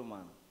terceiro babor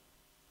humano.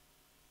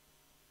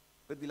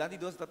 Pero diante de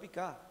Deus está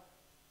picar.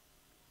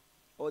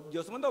 O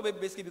Deus mandou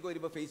bebê que ficou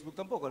no Facebook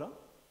tampouco,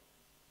 não?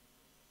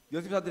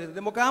 Deus está dentro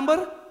de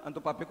câmara,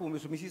 anto papel com o meu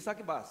sumiço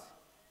aqui base.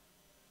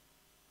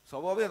 Só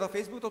vou ver no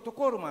Facebook, eu tô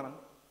coro,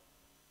 mano.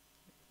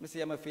 Me se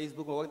chama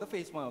Facebook, eu vou dar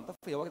Facebook, mano. Tá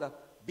feio, eu vou dar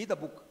vida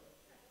book.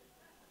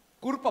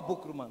 Curpa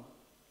book, mano.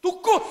 Tu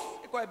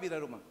cos, e qual é a vida,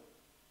 mano?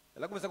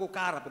 Ela começa com o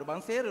cara, pero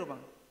vai sério,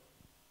 mano.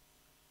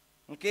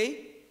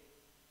 Ok?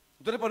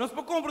 Então, depois nós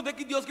podemos compreender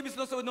que Deus que me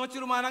ensinou sobre nós,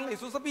 irmão,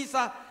 Jesus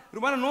avisa,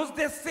 irmão, nós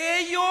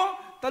desejo,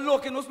 tá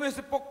louco, nós não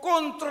se pode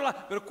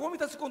controlar. Pero como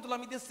está se controlar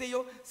meu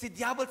desejo, se o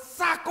diabo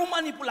saca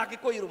manipular que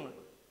coisa, irmão?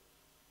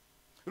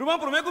 Irmão,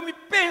 por mim, me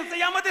pensa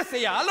e ama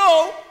desejar.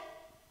 Alô?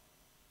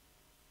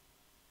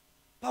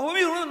 Para mim,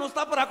 irmão, não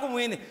está para como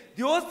ele.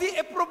 Deus tem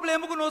é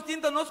problema que nós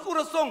temos no nosso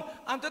coração.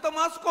 Antes está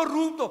mais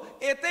corrupto,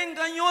 é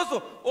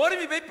enganoso. Ora,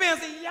 me vem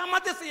pensa e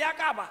ama desejar,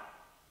 acaba.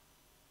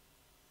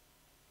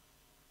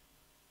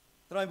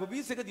 Então, eu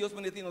penso que Deus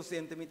é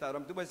inocente, me tá.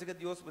 Tu vai dizer que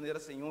Deus é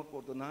Senhor,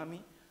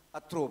 perdona-me,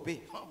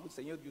 atrope. O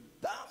Senhor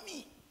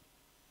ajuda-me.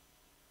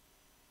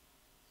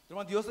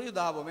 Então, Deus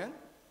ajudava, amém?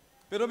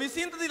 Pero me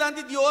sinto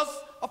diante de Deus,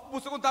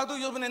 busco contato com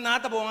Deus, não é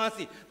nada bom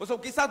assim. Você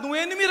quizás não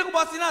é inimigo que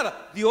passa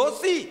nada. Deus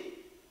sim.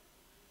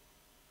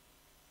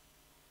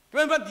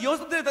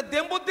 Deus está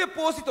dentro do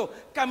depósito.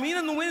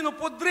 Camina no meio, não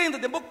pode dentro,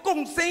 dentro do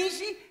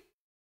consciência.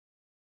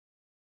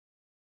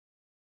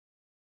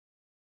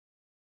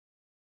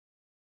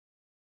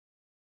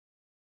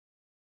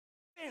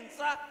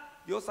 Pensa,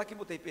 Deus sabe que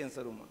você pensa,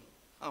 irmão.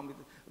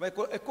 Mas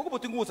como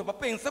você usa para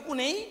pensar com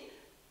ele?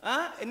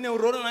 É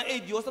neurônio, é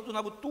Deus está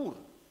tornando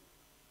tudo.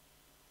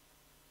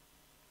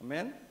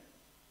 Amém?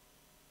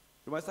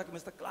 Irmão, sabe que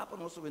está claro para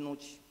nós sobre a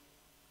noite.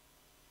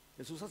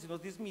 Jesus assim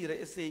nos diz, mira,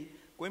 esse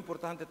é o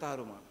importante tá,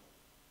 irmão.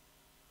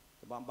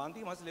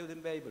 Banting mas leu na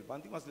Bíblia,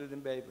 banting mas leu na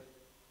Bíblia.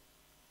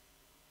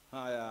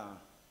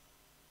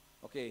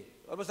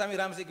 Ok. Agora você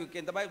miramos aqui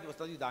quem está Bíblia,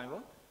 está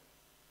ajudando,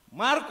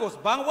 Marcos,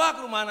 bang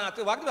wak rumana,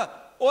 tu wak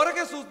ba? Ora que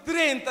Jesus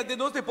 30 de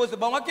nós depois de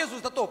bang wak Jesus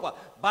está topa.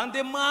 Bang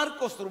de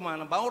Marcos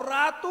rumana, bang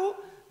rato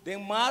de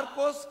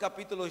Marcos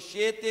capítulo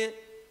 7,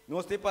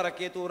 nós te para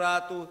que tu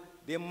rato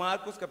de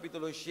Marcos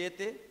capítulo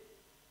 7,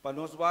 para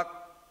nós wak,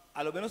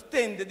 ao menos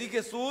tende de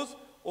Jesus,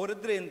 ora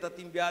 30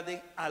 te enviado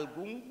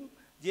algum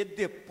de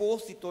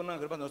depósito na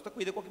grava. Nós está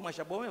cuidando com que mais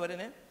bom,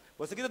 né?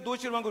 Você que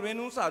dois irmãos que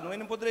não sabe, não é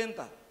nem por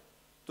 30.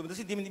 Tu me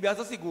está sentindo de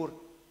viagem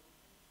seguro,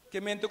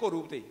 que mente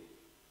corrupta.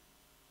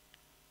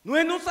 Não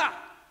é não sabe.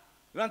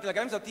 Durante a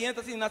caminhada tinha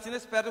assim nascendo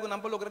esperto que não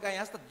pode lograr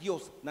ganhar hasta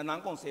Deus,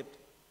 não conceito.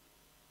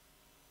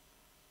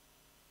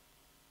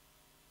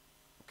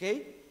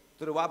 Ok?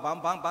 Então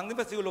vamos no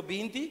versículo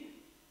 20.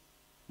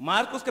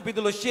 Marcos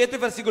capítulo 7,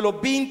 versículo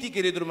 20,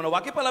 querido irmão.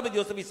 O que a palavra de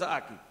Deus avisa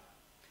aqui?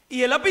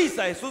 E ele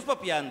avisa, Jesus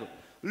papiando.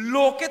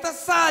 Lo que está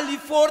sali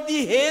fora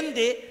de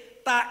gente,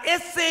 está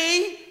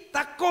esse,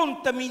 está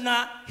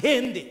contamina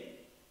gente.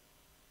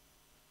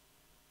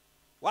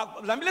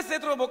 La Bíblia se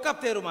trova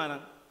captero,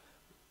 irmão.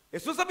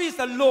 Jesus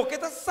avisa, lo que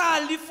está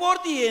sali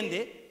fora de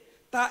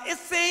gente, está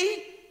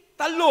esse,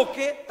 está lo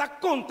que está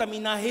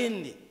contamina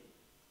gente.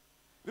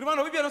 Irmão,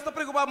 a Bíblia não está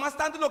preocupada mais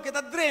tanto lo que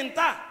está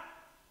drenta.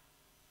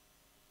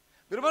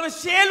 Irmão, o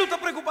cielo está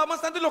preocupado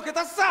mais tanto lo que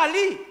está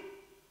sali.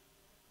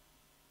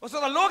 O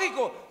sea,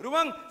 lógico,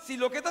 irmão, se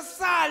lo que está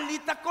sali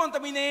está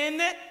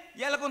contaminando,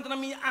 e ela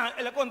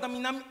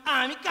contamina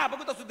a mim, acaba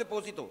com o seu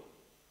depósito.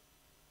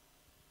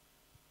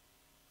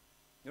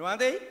 Irmão,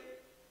 aí?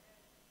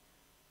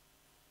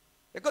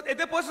 O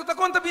depósito está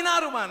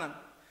contaminado, irmão.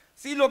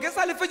 Se lo que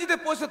sale fez de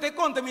depósito te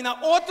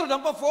contamina, outro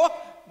não pode for,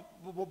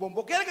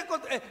 porque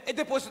o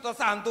depósito está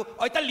santo,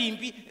 ou está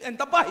limpo,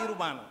 está baixo,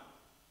 irmão.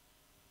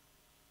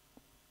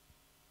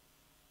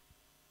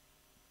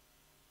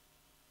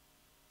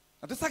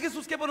 Então, sabe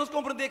Jesus quer para nos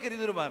compreender,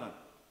 querido irmão?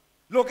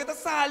 Lo que está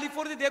sali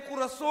fora de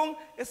coração,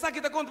 é sabe que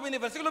está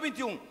contaminado. Versículo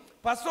 21.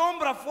 Para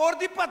sombra fora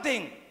de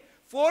patem,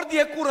 fora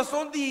de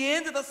coração de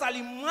gente está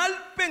sali mal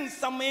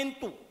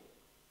pensamento.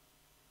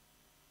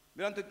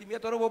 Durante o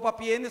tempo, eu vou para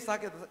piene,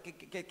 sabe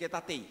que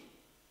está aí.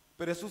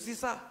 Mas Jesus sim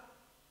sabe.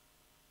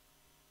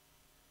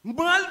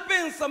 Mal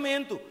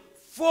pensamento,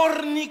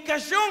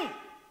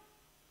 fornicação.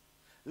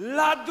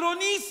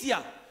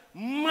 ladronícia,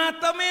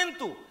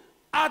 matamento,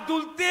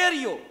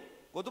 adultério.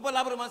 Quando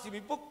palavra mas se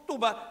me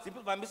tuba, se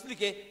me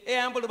explique, é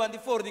amplo de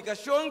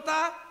fornicação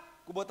tá,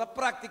 que bota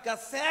prática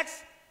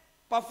sexo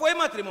para foi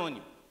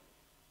matrimônio.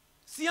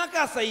 Se a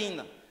casa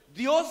ainda,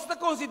 Deus está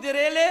considera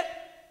ele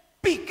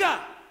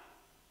pika.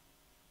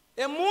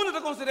 O mundo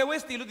está considerando um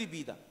estilo de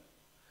vida.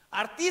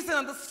 Artista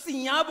não está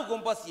ensinando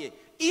como paciente,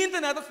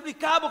 internet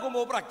explicava como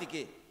eu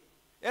pratiquei.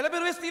 Ela é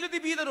um estilo de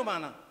vida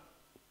romana.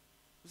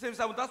 Você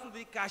sabe está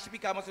estudando caixa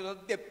picar, mas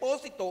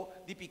deposito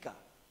de picar.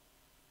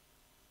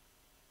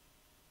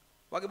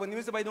 Porque quando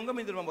você vai nunca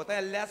me dizer, botar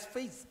last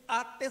phase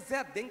até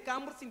Z, dentro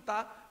câmera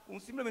sentar com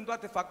simplesmente um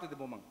artefacto de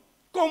momento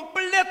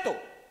completo.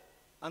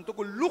 Anto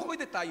com luxo e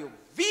detalhe,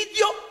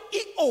 vídeo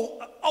e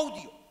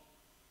áudio.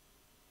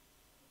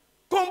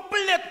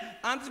 Completo.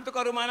 Antes de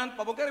tocar romana,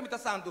 para bom me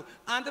santo.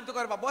 Antes de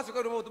tocar para boss,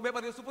 eu vou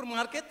para o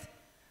supermarket.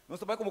 Nós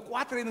trabalhamos como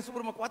 4 no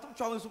supermarket, 4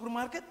 chavos no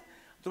supermarket.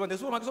 Então, no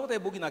supermarket só tem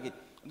booking aqui.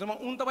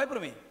 Então, trabalho para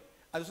mim.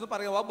 Aí você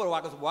para o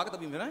buraco, o buraco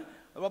também, né?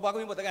 O buraco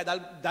me botar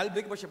dá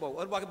break para chegar. O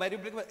buraco vai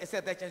break, essa é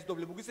a chance de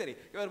doble booking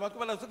série. Eu irmão,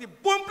 como ela só tem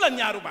bom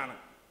planear romana.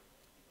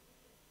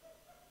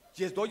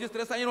 Dias 2,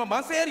 3 anos,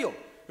 irmão,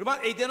 sério. Irmão,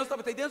 aí dentro está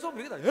dentro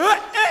sobre isso.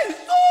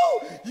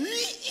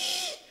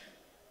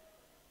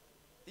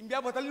 Tem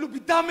que botar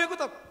lupitame que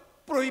está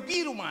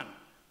proibido, mano.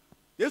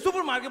 E o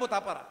supermercado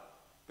botar para.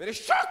 Pero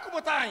choque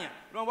botanha.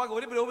 Irmão, vai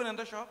agora para o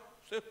não choque.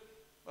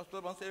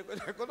 Pastor, vamos ser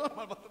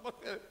normal,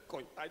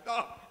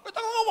 coitado.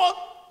 Coitado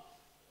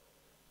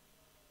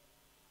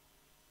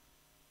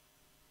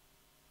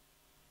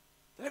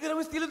como é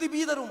um estilo de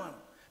vida,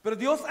 romano. Mas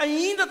Deus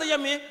ainda te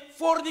chama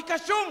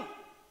fornicação.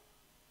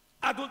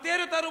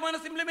 Adultério está romano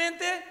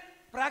simplesmente,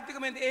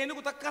 praticamente, ele que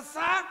está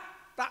casado,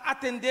 está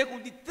atender com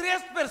de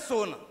 3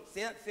 pessoas. Se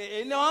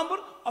ele é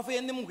homem ou se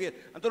ele é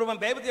mulher. Então, a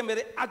Bíblia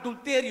tem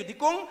adultério. De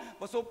como,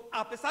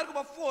 apesar de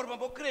uma forma,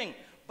 você crê,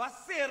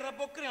 você será,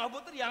 você crê,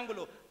 você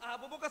triângulo,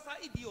 você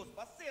casar e Deus,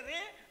 você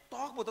será,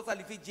 toque, você está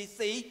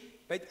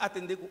ali, vai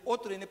atender com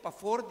outro, para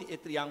fora de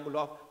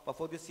triângulo, para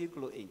fora de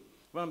círculo.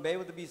 A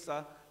Bíblia diz,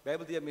 a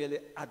Bíblia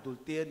diz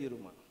adultério,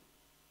 romano.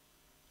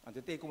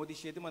 Então, tem como diz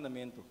 7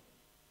 mandamentos.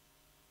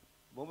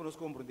 Vamos nos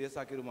compreender isso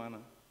aqui, romana.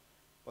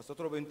 Pastor,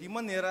 trouxe de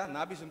maneira,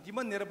 na visão de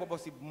maneira para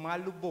você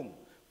malo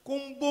bom.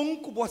 Com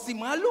bom que você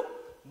malo,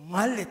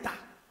 maleta.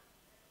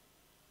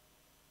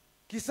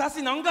 Quizás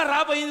se não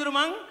garrava ainda,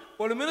 irmão,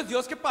 pelo menos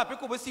Deus que papai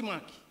como esse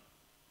maqui.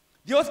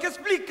 Deus que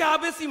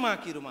explicava esse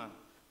maqui, irmão.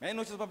 Mas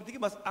nós vamos ter que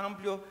mais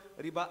amplo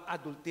riba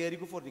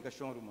adultério e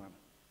fornicação, irmão.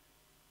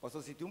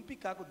 Pastor, se tem um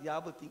picado, o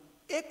diabo tem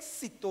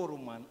êxito,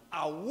 irmão.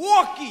 A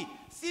walk,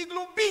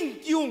 século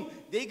 21,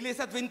 da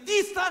igreja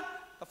adventista,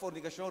 a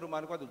fornicação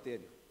romana com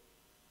adultério.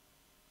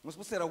 Nós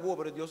podemos ser a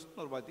obra de Deus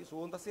normal,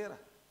 isso não será.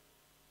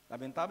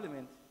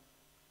 Lamentavelmente.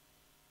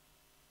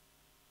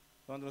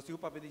 Quando nós temos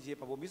o papel de dizer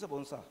para você,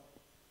 vamos pensar.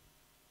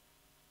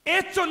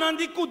 Hecho não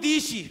de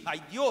cudiche, ai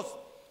Deus,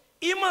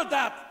 e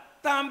maldade,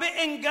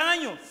 também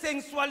engano,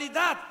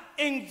 sensualidade,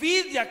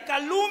 envidia,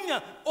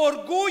 calúnia,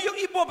 orgulho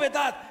e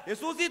bobedade.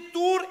 Jesus diz,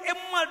 tur é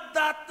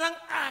maldade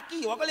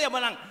aqui. Olha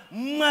ali,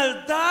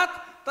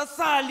 maldade está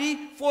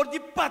sali for de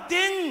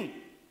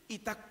padem. E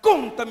está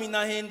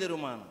contaminando a gente,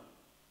 irmão.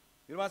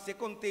 Irmão, se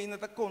containa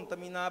está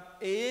contaminando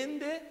a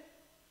gente,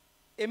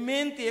 a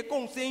mente, a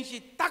consciência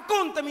está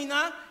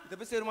contaminando. E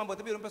deve ser, irmão,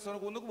 bota uma pessoa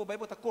que não vai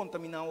botar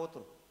contaminar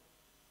outro.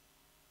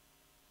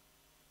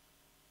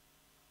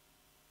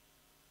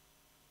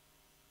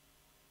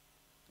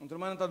 Então,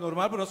 irmão, está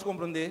normal para nós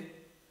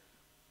compreender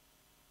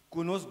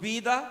que nossa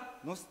vida,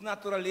 nossa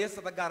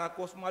natureza da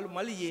garacos malu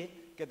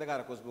malie, que é da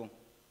garacos bom.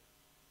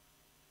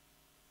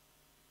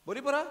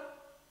 Bora para?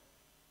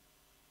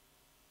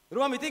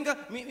 Irmão, me tenga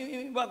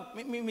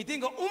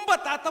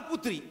batata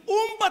putri,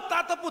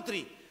 batata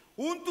putri,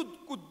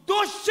 com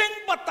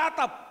 200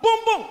 batata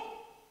bom.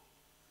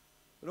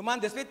 Irmão,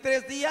 depois de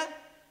 3 dias,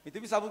 me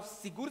tenho que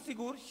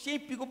seguro, cheio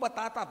de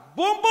batata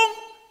bom,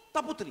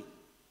 tá putri.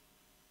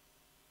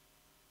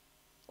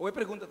 Ou eu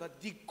pergunto,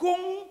 de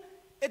como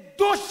é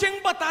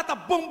 200 batata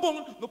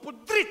bom, no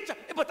putri,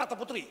 é batata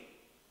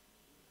putri.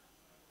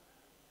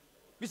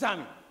 Me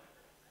sabe?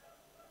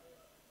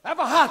 É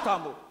barrato,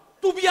 amor.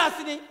 Tu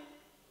viaste, né?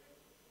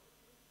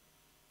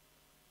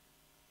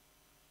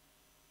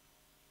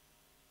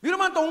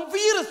 Irmão, um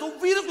vírus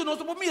que nós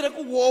podemos mirar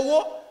com o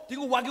ovo, tem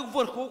o wagyu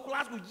com o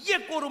clássico,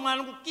 o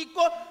romano, o kiko,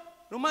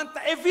 irmão,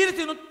 é vírus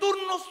que não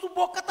turno nossa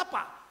boca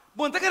tapar.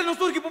 Bom, tá querendo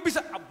turno que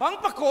precisa, a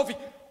banca para coffee,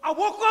 a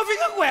boa coffee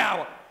que é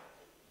água.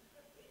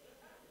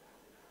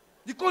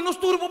 De quando nós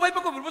turno para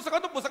coffee, você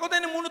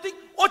quando no mundo tem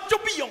 8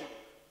 bilhões,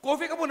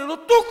 coffee que pode não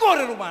tu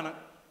corre, romana.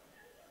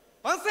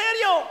 Mas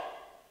sério?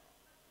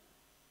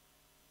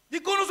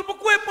 De quando nós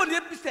podemos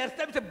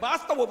comer,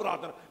 basta o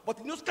brother,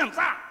 pode nos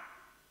cansar.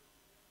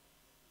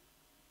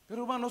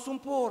 Pero irmão, nós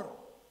somos por.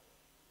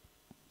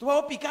 Tu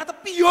vai picada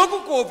pior que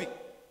o Covid.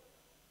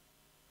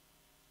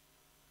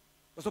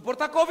 Você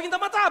suportar Covid ainda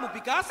matava,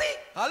 picar assim.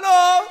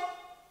 Alô?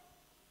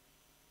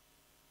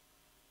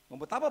 Não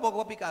botava a boca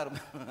para picar.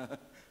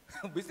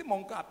 O bicho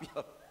mão capia.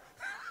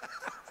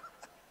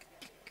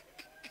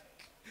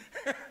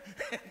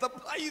 Está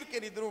para ir,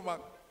 querido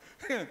irmão.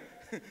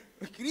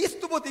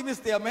 Cristo botou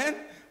este, amém?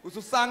 Com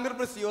seu sangue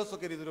precioso,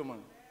 querido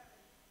irmão.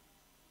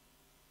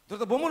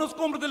 Então, vamos nos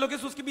compreender o que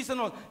Jesus que disse a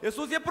nós.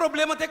 Jesus é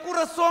problema de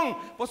coração.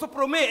 Posso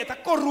prometer, está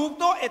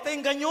corrupto, está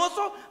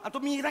enganoso. Então,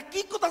 mira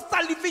aqui que está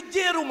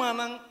saliveiro,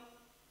 mano.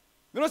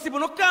 Mas se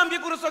não cambia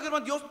o coração,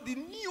 irmão, Deus, de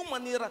nenhuma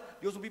maneira,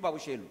 Deus não vai para o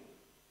céu.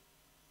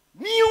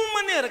 Nenhuma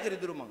maneira,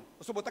 querido irmão.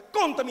 Você pode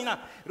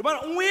contaminar.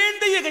 Irmão, um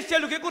ente é que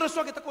céu, que o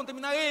coração que está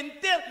contaminado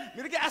inteiro.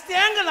 Mira que assim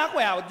engana com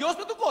ela. Deus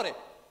não te corre.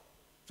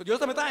 So Deus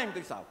também está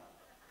interessado.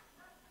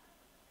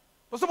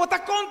 Você pode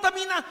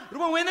contaminar.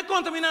 Irmão, ele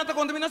contamina, está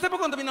contaminado, você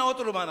pode contaminar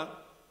outro,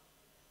 irmão.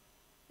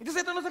 Então,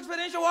 você tem nossa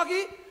experiência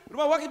aqui.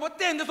 Irmão, aqui pode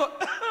tender só.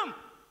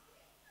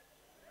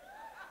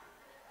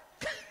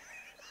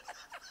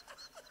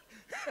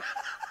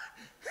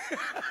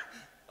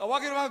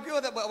 Aqui, irmão, aqui,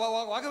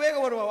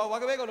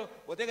 irmão,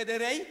 botei que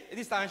derei, é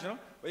distância, não?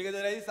 Botei que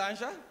derei,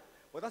 distância.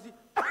 Botei assim.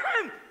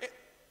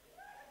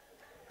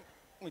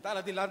 Está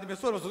lá de lado de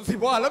pessoa, não se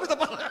bola, não está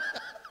falando.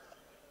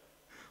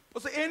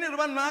 Você,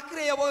 irmão, não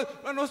creia,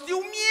 nós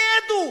temos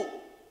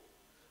medo.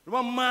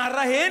 Irmão,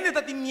 marra, ele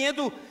está com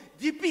medo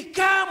de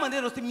picar, mas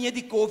nós temos medo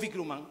de Covid,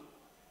 irmão.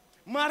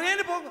 Mas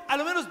ele,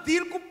 pelo menos,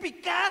 dir com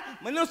picar,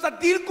 mas nós está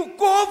dir com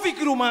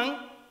Covid,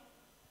 irmão.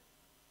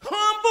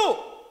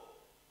 Rambo!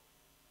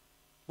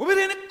 O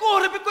menino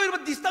corre para correr uma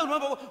distância,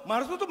 mas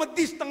nós temos uma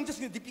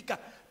distância de picar.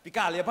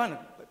 Picar, ali,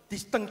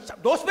 distância,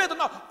 2 metros,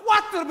 não,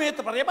 4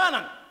 metros para ali,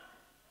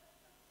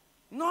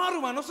 não,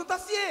 irmão, nós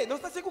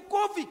estamos assim com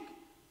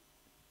Covid.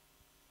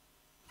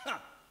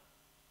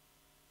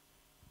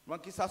 Mas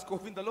quizás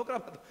Covid está louco,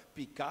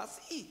 picar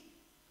sim.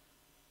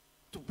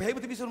 Tu bebe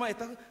de mim, irmão,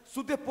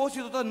 seu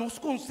depósito está nos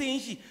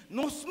consciente,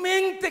 nos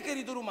mente,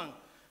 querido irmão.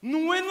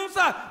 Não é, não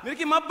sabe, mira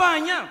que uma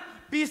banha,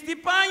 piste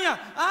banha,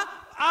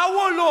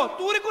 awolo,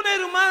 tu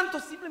reconhece, irmão, tu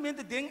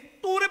simplesmente tem,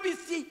 tu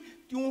repisi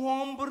de um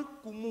homem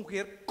com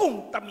mulher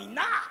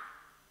contaminada.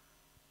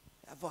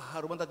 É a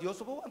irmã da Deus,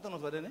 só então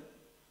nós vamos, né?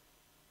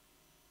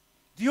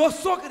 Deus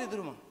só, querido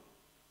irmão.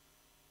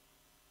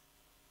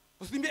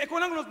 É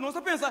quando nós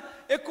pensamos,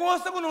 é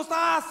coisa que nós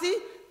está assim,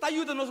 está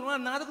ajudando nós, irmão,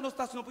 nada que nós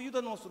está assim, não ajuda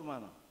nós,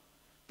 irmão.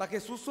 Tá que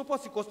Jesus só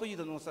pode se costa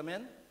ajudar nós,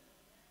 amém?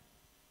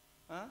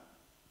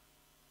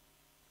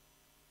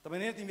 Também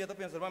nem tem medo de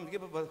pensar, irmão, porque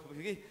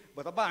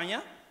bota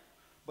banha,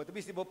 bota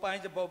bici para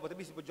banha, bota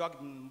bici para jogar,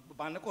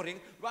 banha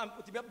correndo,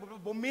 o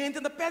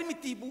momento não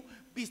permitido,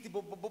 bici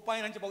para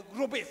banha, não é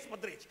robês para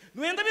direita.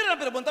 Não é também,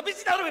 mas bota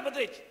bici para robês para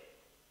direita.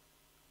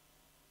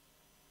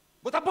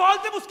 Bota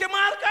volta, busca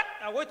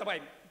marca, oi, tá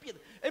bem.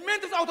 E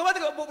mentre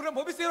automaticamente,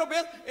 vou bici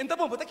robês, então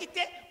bota aqui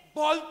te,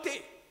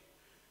 volte.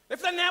 E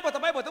fica neba, tá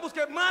bem, bota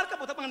busca marca,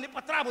 bota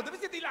para trás, bota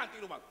bici dilante,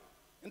 irmão.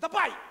 Então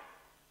pai,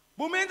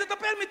 o momento está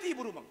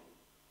permitido, irmão.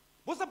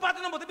 Você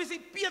parte não, bota bici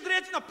pia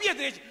direita, não, pia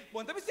direita.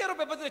 Bota bici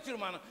robês para direita,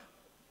 irmão.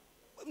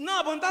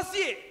 Não, bota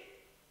assim.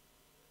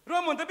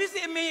 Irmão, bota bici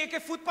é meio que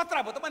fute para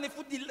trás, bota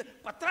fute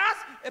para trás,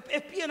 é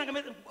pia na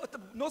cabeça,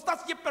 não está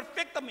assim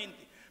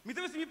perfeitamente. Me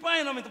deve me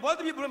pai não, me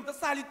volta me problema,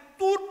 está ali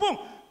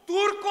turbo,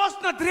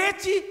 turcos na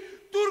direita,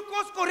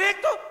 turcos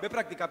correto, be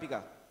praticar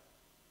picar.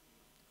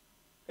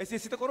 Esse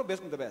cita com o bes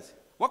com o bes.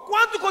 O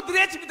quanto com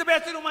direita me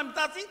deve ser uma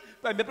metade assim,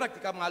 vai me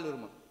praticar mal,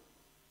 irmão.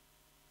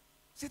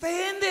 Você está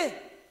indo?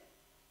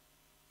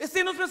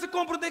 Esse não se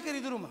compreende,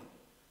 querido irmão.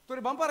 Então,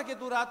 irmão, para que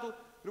durato,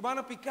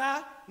 irmão,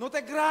 picar, não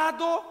tem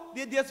grado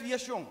de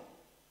desviação.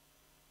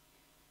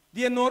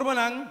 De norma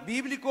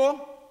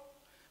bíblico,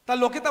 está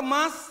lo que está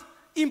mais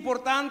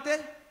importante.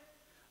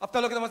 Hasta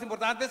lo que es más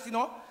importante,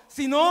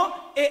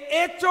 sino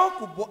he hecho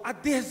a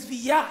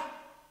desviar.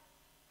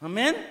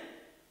 Amén.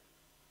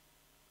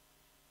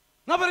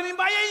 No, pero mi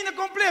vaya ainda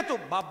completo.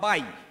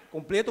 Bye.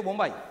 Completo, bom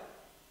bye.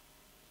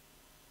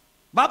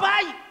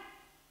 Bye.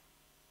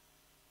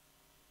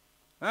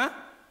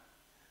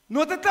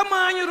 No te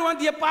tamanho, irmão,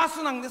 dia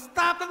passo, não.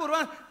 Está,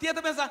 irmão,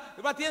 tenta pensar,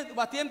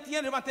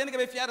 irmão, tem que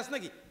ver fiar assim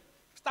aqui.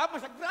 Está,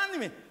 mas é grande,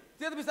 me.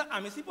 Tenta pensar,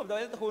 mas sim, pode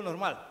dar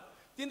normal.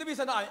 Tenta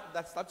pensar, não,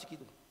 está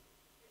chiquito.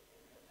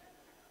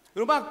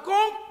 Irmão,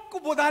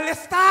 como vou dar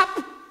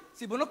stop?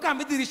 Se você não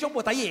cambia de direção,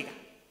 você chega.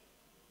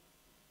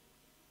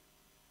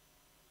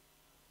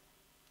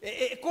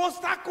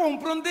 Custa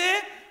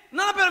compreender.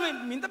 Não,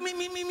 mas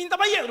me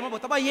estava indo, irmão,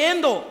 estava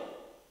indo.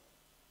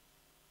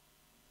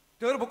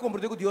 Então eu vou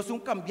compreender que Deus é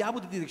cambiado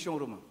de direção,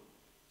 irmão.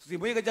 Se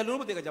você chega não,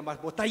 você chega, mas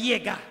você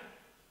chega.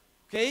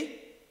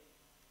 Ok?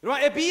 Irmão,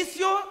 é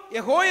vício,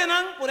 é joia,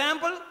 por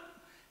exemplo,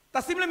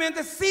 está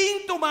simplesmente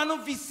sintoma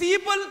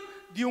visível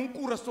de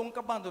coração que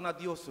abandona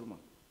Deus,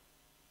 irmão.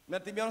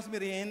 Mas também nós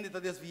miremos, está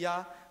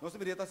desviar, nós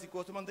miremos, está se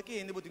costa, mas daqui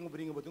ainda botinho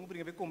brinca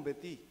para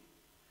convertir.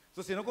 Se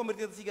você não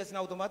convertir, está se assim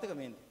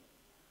automaticamente.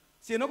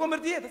 Se não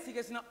convertir, está se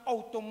assim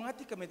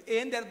automaticamente. E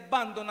ainda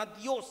abandona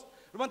Deus.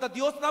 Irmão,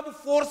 Deus dá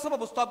força para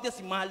você estar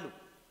assim malo.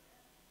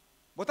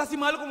 Botar assim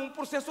malo como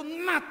processo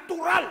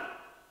natural.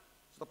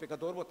 Se está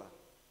pecador, botar.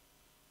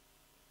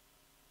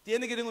 Tem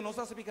que não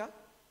está se picar?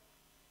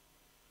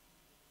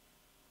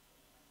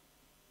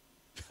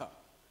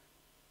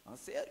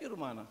 Sério,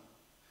 irmã?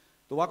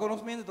 Então, o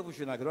conhecimento está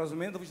funcionando. O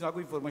conhecimento está funcionando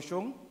com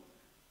informação.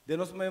 De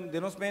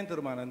nós mente,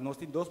 irmã, nós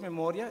temos duas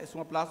memórias. É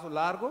um plazo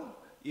largo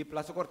e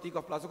plazo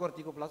cortico, plazo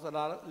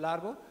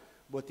largo.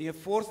 Você tem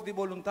força de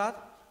vontade.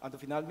 Então,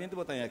 finalmente,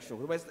 você tem ação.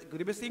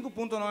 Gribe 5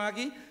 pontos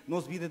aqui.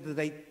 Nós vivemos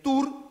de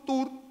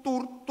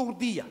tur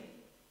dia.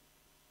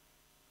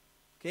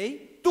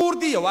 Ok? Tur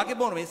dia. O que é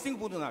bom, 5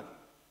 pontos aqui.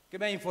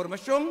 Que é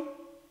informação,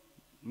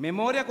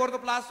 memória a curto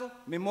prazo,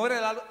 memória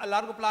a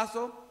largo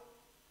prazo,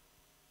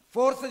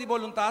 força de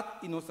vontade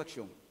e nossa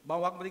ação.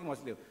 Vamos lá, como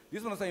eu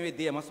isso não é uma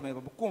ideia, mas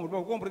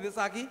vamos compreender isso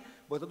aqui,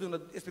 você tem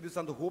o Espírito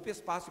Santo roupa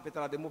espaço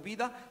para de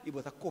movida e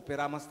você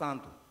cooperar mais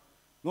tanto.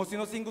 Não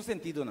tem cinco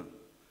sentidos, não.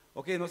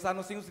 Ok, não está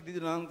no cinco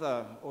sentidos, não.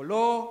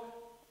 Olho,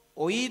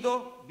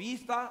 ouído,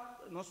 vista,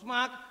 no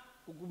smack,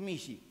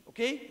 mishi.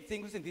 Ok?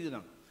 Cinco sentidos,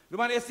 não.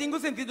 Mas é cinco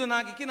sentidos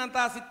aqui que não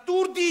está assim,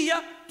 todo dia,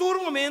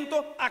 todo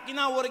momento, aqui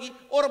na hora aqui,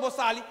 hora você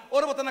sai,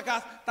 hora você na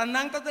casa, tá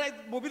não está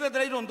mobília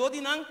de rondo de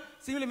não,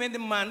 simplesmente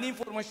manda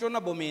informação na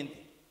boa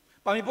mente.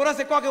 Para mim, por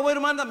assim, qualquer coisa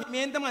manda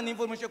mente, manda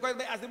informação,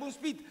 assim bom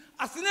speed.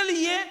 Assim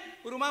ele é,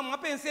 por uma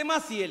pensei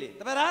mais ele,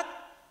 tá verdade?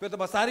 Para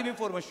passar a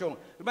informação.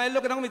 Mas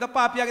ele que não me dá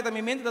papia que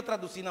também mente está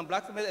traduzindo em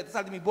black, está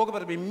saindo de minha boca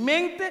para minha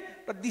mente,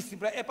 para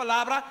disciplinar é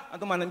palavra,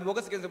 então manda minha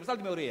boca se quer sair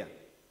de minha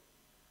orelha.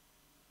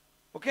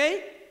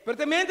 Ok?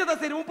 Pertemente a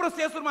ser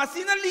processo, mas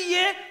assim ali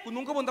é,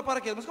 nunca vou dar para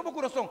aquilo. Mas como o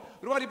coração?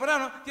 Rumari para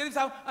não, tinha de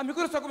saber, a meu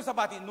coração começa a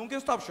bater, nunca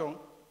stop show.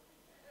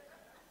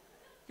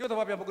 Que eu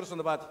estava para o coração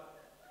de bate.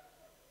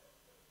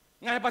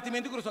 Não é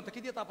batimento do coração,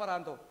 que dia está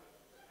parando?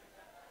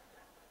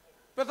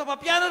 Pero estava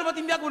piano, não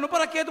batimento não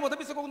para aquilo, você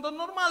pensa que é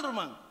normal,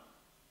 irmão.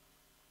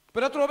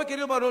 Pero trova que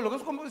ele barulho,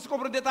 como se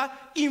compreende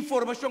a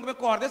informação que me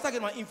acorda, essa aqui é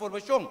uma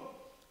informação.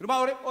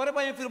 Irmão, ora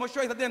vai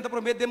informação está dentro para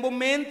mim de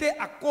momento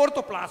a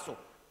curto prazo.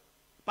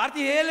 Parte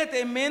dele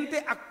tem mente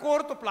a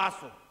curto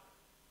prazo.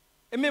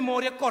 É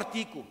memória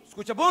cortico.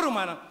 Escuta bom,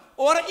 romana.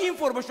 Ora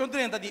informação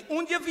dentro de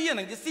dia via,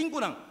 de 5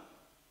 anos.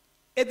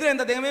 É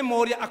dentro de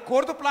memória a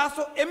curto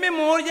prazo. É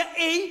memória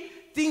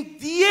e tem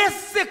 10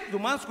 segundos.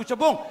 Romana, escuta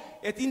bom.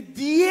 E tem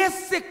 10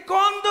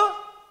 segundos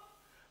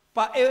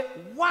para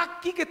o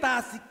que está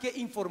assim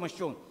que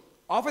informação.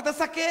 Ou está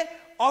saque,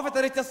 ou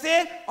está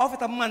rechacer, ou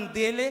está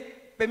mandele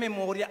para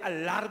memória a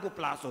largo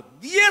prazo.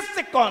 10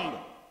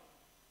 segundos.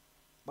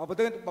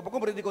 Para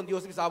compreender com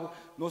Deus, sabe,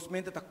 nossa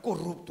mente está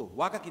corrupto.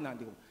 Waka aqui não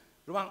digo.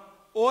 Irmão,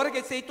 hora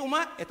que você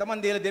toma, é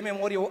mandela de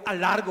memória a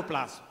largo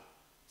prazo.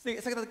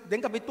 Você tem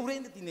que haver tudo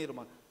dinheiro,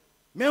 irmão.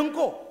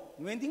 Menco,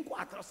 não é em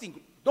 4,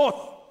 5, 2.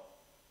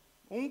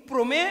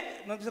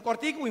 Promê, não precisa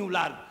cortico e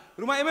largo.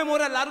 Irmão, é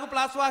memória a largo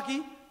prazo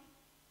aqui.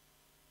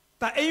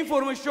 Tá a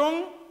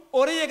informação,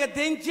 hora que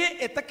dente,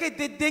 é que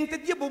dente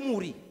de bom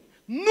morrer.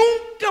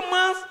 Nunca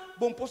mais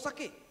bom possa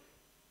aqui.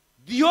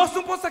 Deus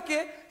não pode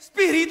saber,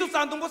 Espírito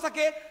Santo não pode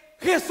saber,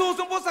 Jesus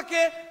não pode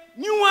saber,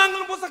 nenhum anjo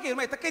não pode saber,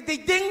 mas está aqui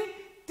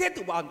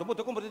dentro, não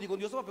pode compreender com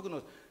Deus, não pode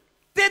conosco.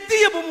 Te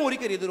dia para morrer,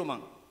 querido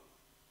irmão.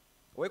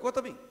 Oi,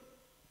 conta bem.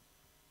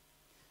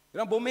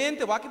 Era bom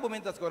mente, vai que bom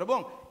mente agora,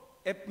 bom.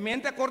 É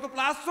mente a curto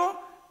prazo,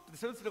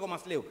 você não se ligou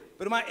mais leu.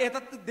 Mas é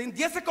em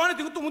 10 segundos,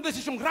 tem todo mundo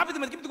decisão rápida,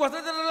 mas que tu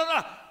gosta,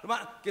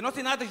 que não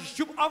tem nada de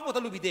chup, ao botar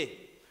no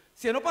bidê.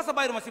 Se não passa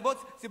bairro, mas se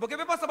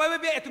você passa bairro,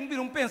 é tem que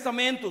vir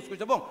pensamento,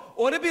 escuta bom.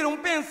 Ora vir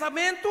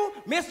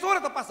pensamento, mas hora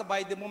está passa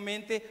bairro de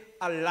momento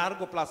a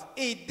largo prazo.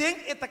 E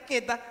den esta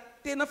queda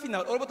tem na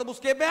final. Ora você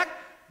busca back,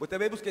 você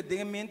vai buscar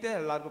den mente a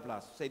largo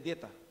prazo. Sai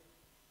deta.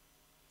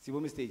 Se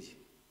você stage.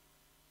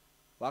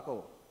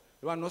 Vaco.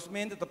 Mas nossa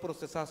mente está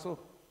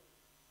processando.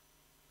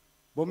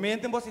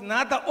 Momento não é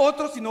nada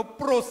outro senão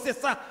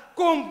processar,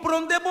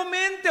 compreender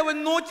momento, a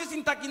noite sem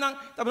estar aqui não,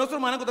 também nosso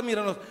irmão que está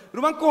mirando,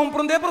 irmão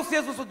compreender o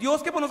processo,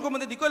 Deus que para nós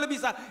compreender, ele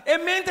diz, a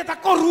mente está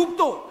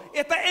corrupto,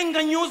 está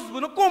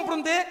enganoso, não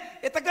compreender,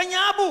 está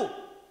ganhado,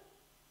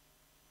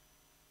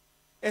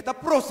 está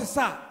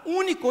processar,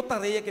 única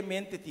tarefa que a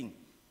mente tem,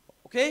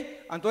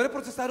 ok? Então,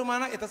 processar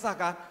humana, está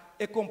sacar,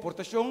 é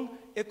comportação,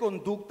 é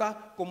conduta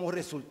como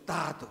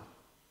resultado.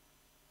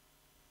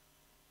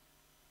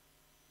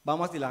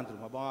 Vamos adiante,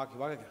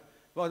 vamos aqui.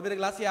 Vamos ver a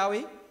classe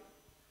aí.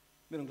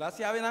 Ver a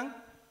classe aí, não?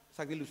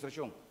 Essa é a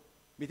ilustração.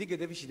 Me diga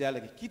que é difícil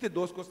aqui. Quite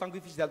duas coisas tão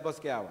difíceis para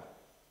você água.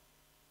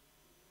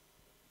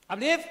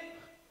 Abriu?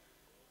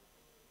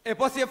 É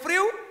para ser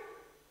frio?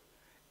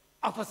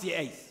 A fazer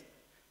eis.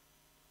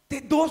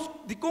 Tem dois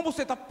de como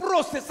você está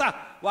processando.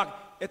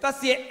 Está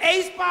se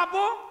eis para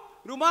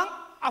o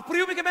irmão, a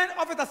frio me queimando,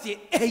 ou está se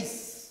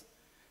eis.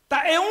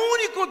 Tá é o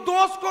único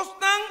duas coisas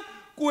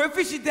que é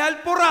difícil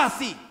por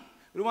assim.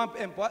 Rumah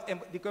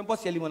di kau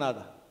ser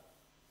limonada.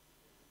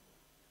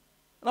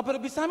 Na para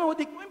bisa me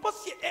odi kau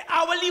ser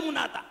awal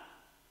limonada.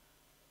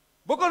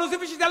 Bukan não se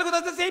fiz dela que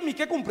está se me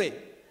quer comprar.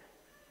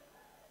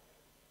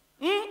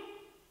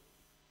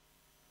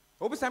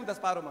 Ou bisa me das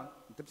para mano.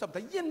 Então bisa tá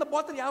indo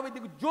bota de água e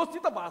digo justo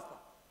tá basta.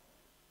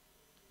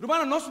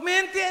 Rumah nos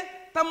mente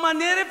tá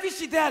maneira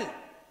fiz dela.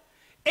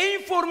 A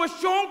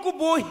informação que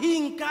bo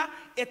hinca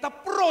é tá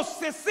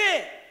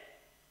processar.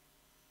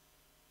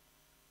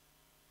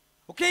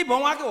 Ok,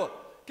 bom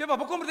aqui. Que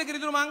para compreender,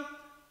 querido irmão,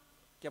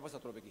 que é para essa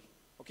tropa aqui.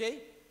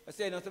 Ok?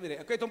 Assim, nós também.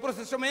 Ok, então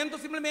processamento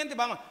simplesmente,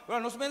 vamos,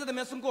 nós mesmos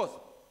também são coisas.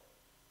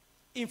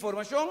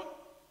 Informação,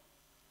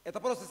 é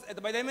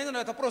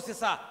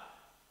processar.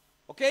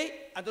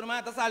 Ok? Então,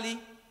 nós está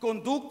ali,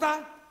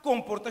 conduta,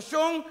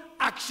 comportação,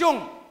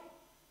 ação.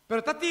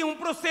 Pero tá tem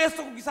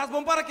processo que quizás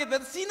bom para que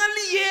se não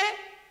lhe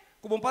é,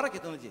 como bom para que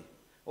não lhe.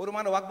 O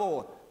romano é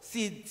boa.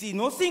 Se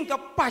não sinta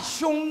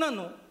paixão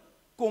não,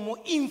 como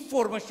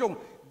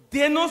informação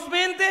de nos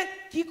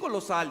mente, que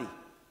colossal.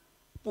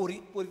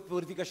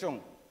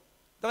 Purificação.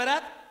 Tá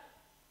verdade?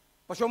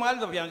 Paixão mal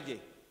do piano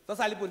lhe. Tá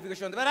sali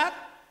purificação, tá verdade?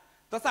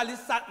 Tá sali,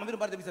 mas não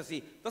parte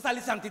assim. Tá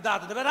sali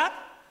santidade, tá verdade?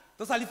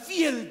 Tá sali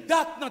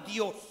fieldade na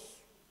Deus.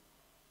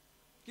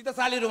 Que tá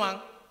sali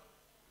romano?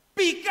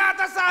 Pika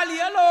tá sali,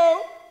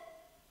 alô?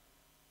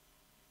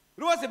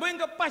 Você vem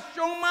com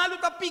paixão malu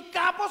tá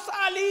picar por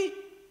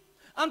ali.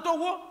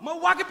 Então, mas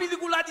o que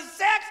película de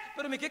sexo,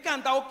 pero me que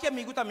canta o que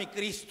amigo tá me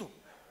Cristo.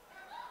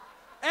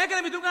 É que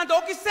me canta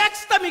o que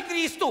sexo tá me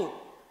Cristo.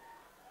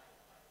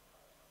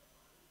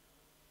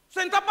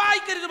 Senta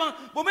pai, querido irmão.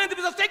 Momento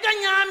precisa você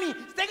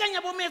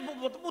ganhar por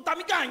mesmo, botar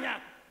me ganha.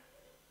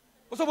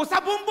 Você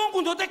sabe bom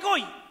quando te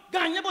coi,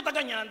 ganha botar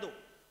ganhando.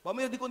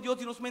 Vamos dizer com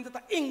Deus, nós mente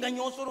tá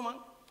enganoso,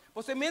 irmão.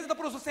 Você mesmo está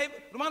processando,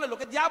 irmão, o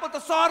que o diabo está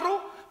sorro,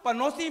 para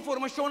nós ter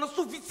informação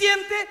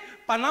suficiente,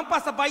 para não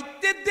passar para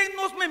ter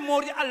nossa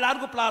memória a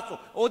largo prazo.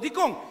 Ou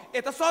digo,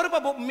 esta sorro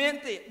para a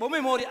mente, a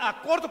memória a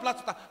curto prazo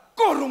está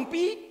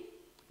corrompida.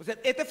 Você,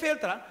 este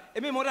filtra,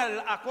 a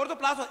memória a curto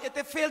prazo,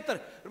 este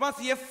filtra. Irmão,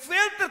 se o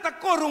filtra está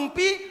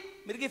corrompido,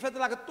 me diga que filtra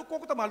lá que tu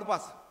coco está mal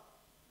passa.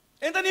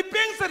 Então, nem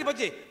pensa de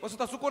fazer, você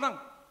está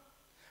sucorando.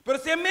 Pero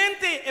se a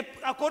mente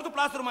a curto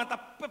prazo, irmão, está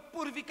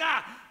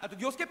purificar. Então,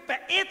 Deus quer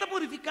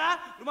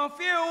purificar, irmão,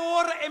 fez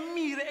hora,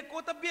 mira,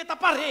 conta bem, está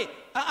parede.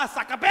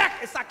 Saca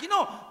back, saca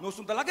não. Nós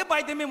não lá que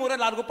vai ter memória a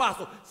largo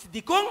prazo. Se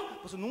dicom,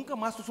 você nunca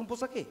mais usa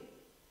possa aqui.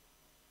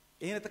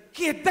 E ainda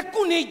queda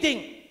com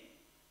ele.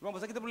 Irmão,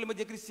 você que tem problema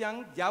de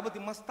cristiano, diabo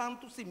tem mais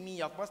tanto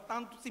semia, mais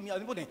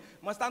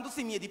tanto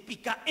semia de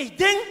picar e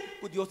den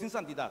com Deus em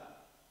santidade.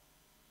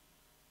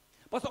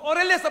 Pastor,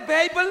 ora lê essa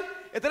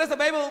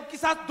Bíblia,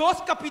 quizás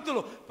 2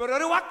 capítulos, pero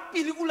ora o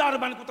película,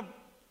 mano,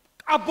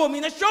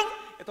 abominação,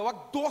 então o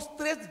 2,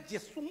 3,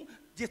 Jesus,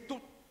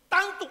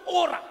 tanto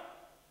hora.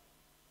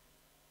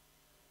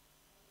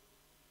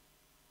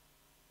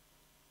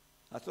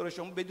 A senhora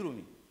chama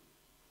bedroom.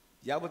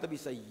 Diabo está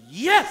dizendo,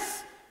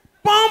 yes,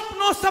 pomp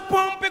nossa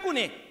pompe com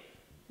ele.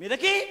 Mira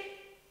aqui.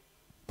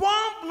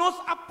 Pomp nos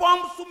a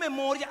pomp sua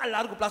memória a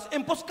largo prazo.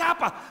 Em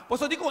poscapa.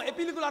 Posso dizer que a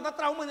película está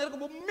trauma maneira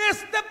como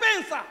mestre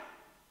pensa.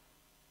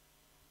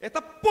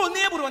 Está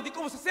ponendo, antes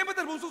como você sempre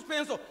tem um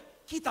suspenso.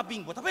 Que está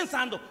bem, está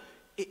pensando.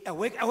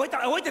 Agora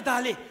tá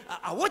ali.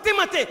 Agora te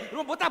matei.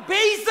 Você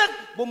beija,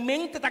 a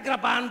mente está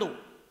gravando.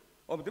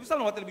 Ou me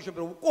pensando na televisão,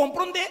 pero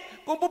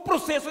compreender como o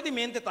processo de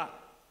mente está.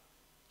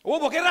 Ou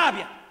porque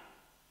rabia.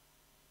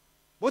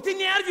 Você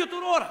nervio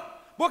toda hora.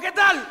 Porque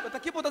tal, está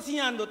aqui para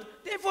ensinando.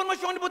 Tem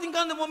informação de você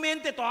enganar no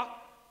momento,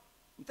 tá?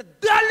 Então,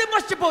 dá-lhe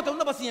mais de botar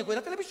uma bacinha com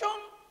a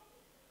televisão.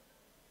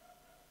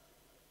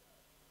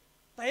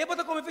 Tá aí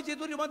para comer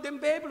feijão, uma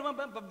bebê,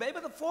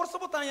 força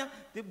botanha,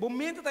 de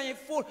momento tá aí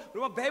força,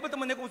 uma bebê tá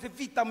maneira como se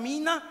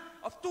vitamina,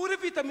 a toda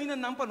vitamina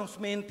não para nos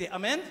mente,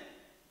 amém?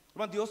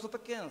 Mas Deus está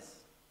quente,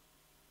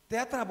 te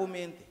atraba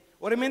mente.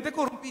 Ora mente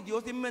corrompe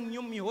Deus de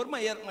melhor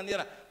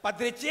maneira, para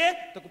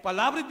direcer, com a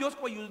palavra de Deus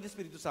com a ajuda do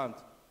Espírito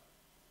Santo.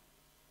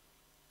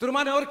 Tu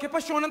irmão, ora que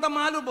paixão anda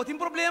mal, não tem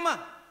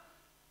problema.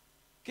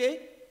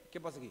 Que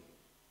passa aqui?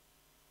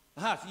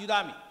 Se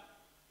ajuda-me.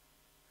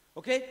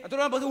 Ok?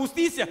 Então,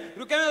 justiça.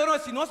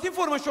 Se nossa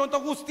informação está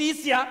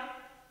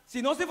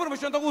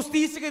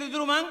justiça, querido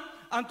irmão,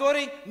 então,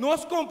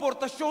 nossa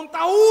comportação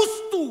está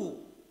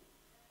justo.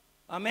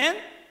 Amém?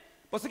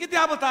 Você que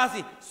diabo está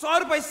assim?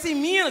 Só para esse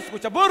menino,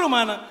 escuta, bom,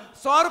 romana,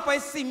 só para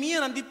esse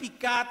menino de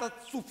picada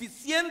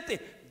suficiente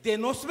de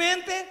nos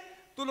mente,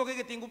 tudo o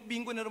que tem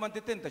bingo no irmão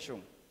de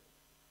tentação.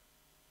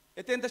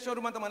 E tentação,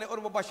 irmão, também,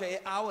 ora, baixa,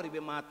 é a hora e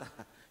mata.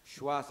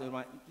 Chuasa,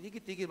 irmão,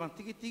 tiki, irmão,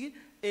 tiki,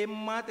 e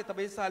mate,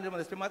 também sai, irmão,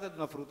 depois mata de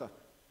uma fruta.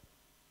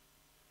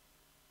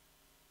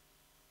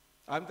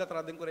 A mim está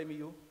trazendo com o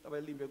meu,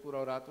 também limpa com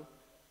o rato.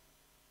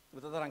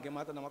 Está trazendo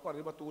mata, não acorda,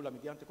 riba tula, me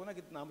diante, quando é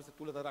que não, se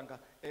tula trazendo,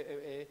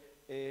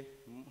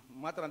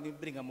 mata não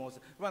brinca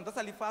moça. Irmão, está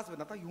ali fácil,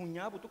 não está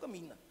junhado, tu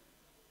caminha.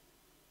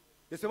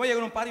 Depois vai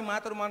chegar um par e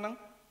mata, irmão, não,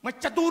 mas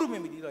chaduro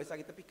me diz, isso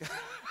aqui está picado.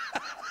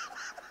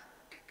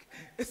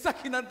 Isso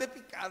aqui não está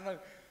picado,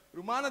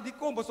 Romana di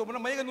compa so mana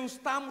maiga num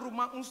stam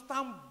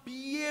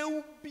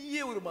bieu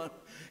irmão.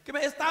 Que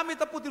me está me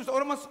tá putir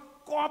so mas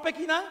copa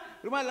aqui na,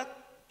 irmão lá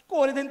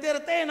corre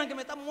inteira tem que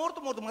me tá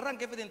morto mas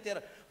arranca a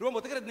inteira. Irmão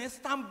botar que nesse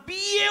stam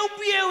bieu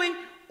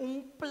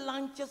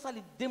plancha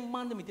sali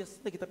demanda me desse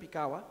que tá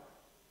picawa.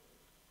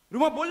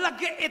 Irmão bola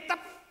que eta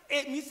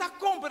me sa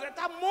compra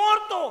tá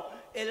morto.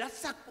 Ela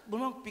sa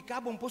irmão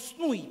picava um pouco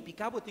snui,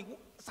 picava tem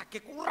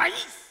saque com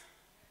raiz.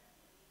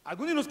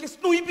 Alguns nos que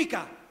snui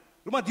pica.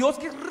 Irmão, Deus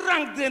que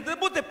arranca dentro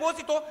do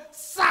depósito,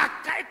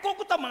 saca e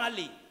coco está mal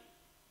ali.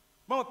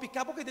 Vamos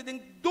picar porque tem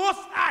 2,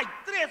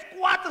 3,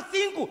 4,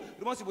 5.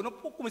 Irmão, se você não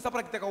começar a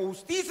praticar a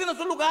justiça no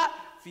seu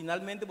lugar,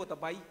 finalmente você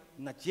vai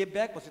na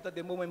berg, você está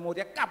tendo uma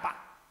memória capa.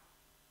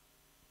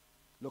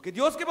 O que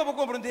Deus quer para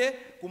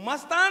compreender, com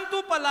mais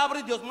tanto palavra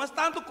de Deus, mais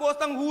tanto coisa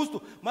tão justo,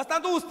 mais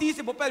tanto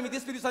justiça, para permitir o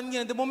Espírito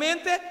Santo de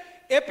momento,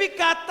 é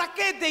picata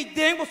que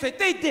tem, você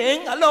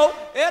tem, alô,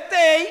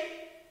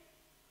 tem.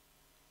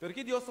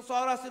 Porque Deus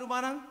só ora ser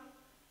humano,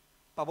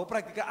 para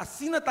praticar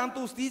assim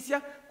tanto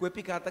justiça, que é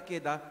picata que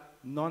dá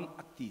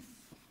non-ativo.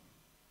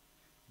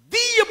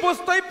 Dia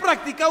você está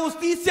praticando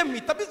justiça, me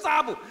está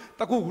bisabo,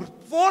 está com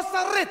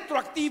força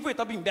retroativa,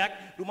 está bem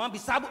back, do man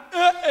bisabo,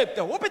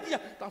 está obedia,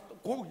 está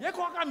com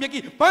a minha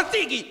aqui,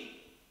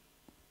 pansigi.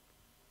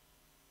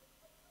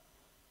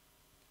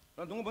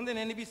 Não vou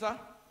entender nem bisa,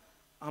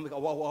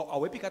 a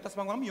epica está se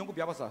mangando milhão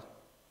que passar.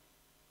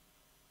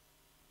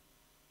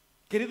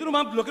 Querido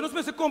irmão, o que nós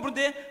precisamos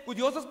compreender, o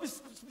Deus está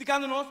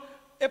explicando nós.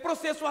 É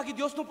processo aqui,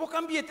 Deus não pode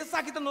cambiar, tem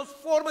sabe que nos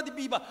forma de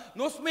viva,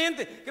 nos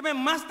mente, que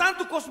mais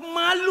tanto cos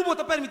malu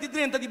bota permitir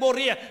drenta de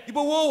borreia, de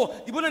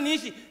boa, de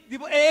bonaniche, de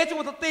esse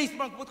bota taste,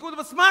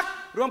 bota smack,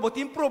 irmão,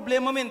 bota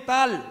problema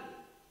mental.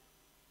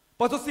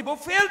 Porque se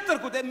você filter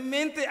com a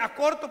mente a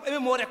curto,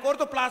 memória a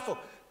curto prazo,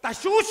 tá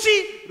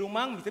sushi,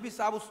 irmão, você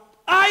sabe,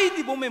 ai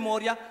de boa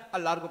memória a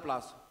largo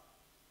prazo.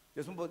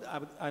 Deus não pode,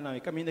 não,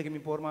 caminho que me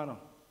informa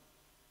não.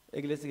 A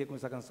igreja que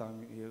começa a cansar,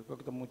 eu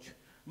estou muito.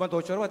 Mas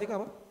tô chorando, vai ter que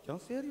já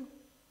sério.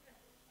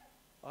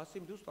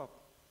 Assim, do stop.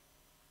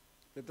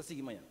 Tenta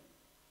seguir amanhã.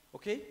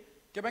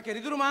 Ok? Que bem,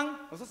 querido irmão,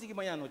 nós vamos seguir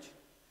amanhã à noite.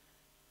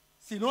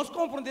 Se nós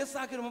compreendemos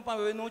isso, que irmão,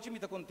 para a noite me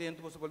está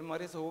contente, você pode me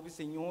dizer,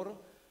 Senhor,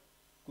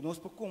 que nós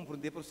podemos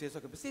compreender o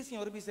processo. Se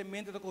Senhor, você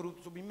mente está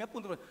corrupto, sobre minha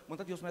ponta,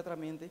 monta Deus me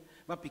mente,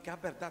 mas picar a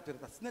verdade.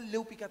 Se não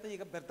leu picar,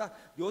 chega a verdade.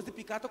 Deus de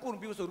picar está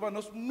corrompido, irmão,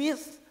 nós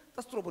mesmos,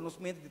 está trocando, nós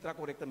mente de trás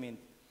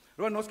corretamente.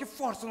 Irmão, nós que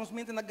força, nós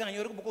mente na ganha,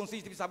 eu como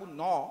consciência, de sabe,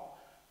 não.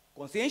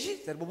 Consciência,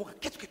 serve boca,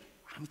 que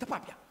me está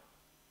papia.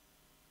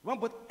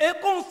 É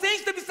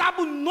consciência de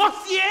sabe, não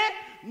se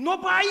é,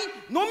 não vai,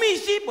 não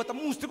mexe, bota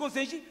mostra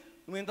consciência,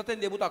 não entra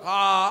atender, bota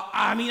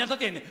a minha está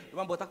atendendo,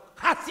 vamos botar,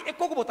 se é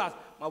coco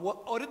botar, mas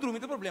hora de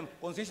dormir tem problema,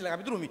 consciência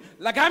larga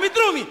me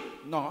dormir,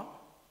 não,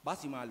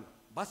 basta malo,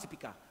 basta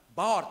picar,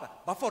 ba horta,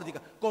 ba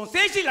fordica,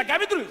 consciência larga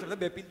me dormir, você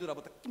deve pintura,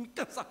 bota que me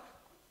cansa,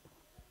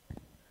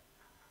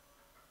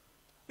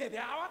 bebe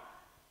água,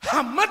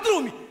 mas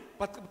dormir,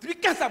 me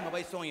cansa, mas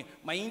vai sonhar,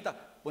 mas ainda,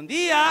 bom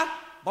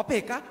dia. Ba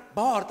peka,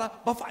 ba horta,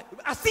 ba fai.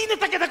 Assim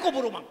está que está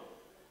como irmão.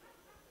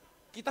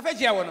 Kita fez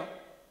jeito não?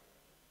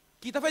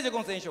 Kita fez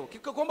consciência.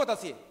 Como botar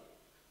assim?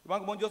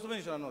 Irmão, bom Deus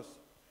abençoe nós.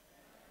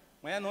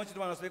 Amanhã à noite,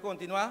 irmão, nós vamos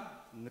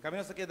continuar. No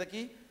caminho aqui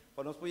daqui,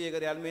 para nós poder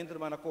realmente,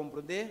 irmão,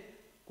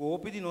 compreender que o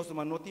de nós,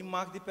 irmão, não tem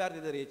mais de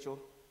perder direito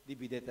de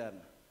vida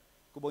eterna.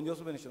 Que bom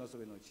Deus abençoe nós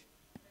essa noite.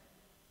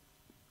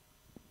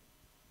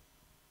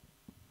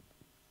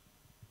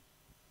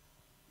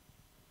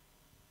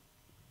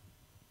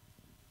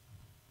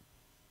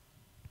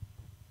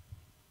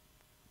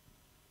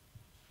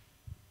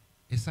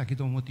 Esse aqui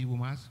é um motivo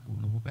mais,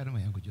 não vou perder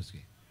amanhã com Deus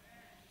que.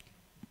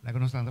 Lá que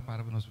nós estamos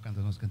para nós cantar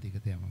nosso cantiga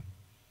tema.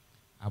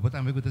 A botar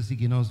também que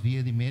seguir nós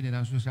via de mídia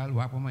na social,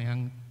 vai para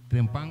amanhã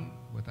trempang,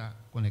 botar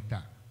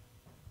conectar.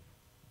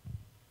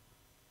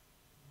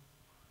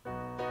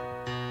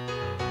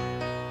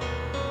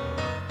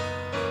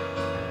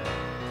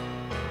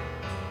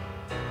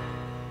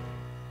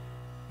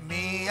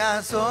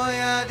 Minha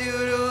sonha de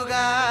um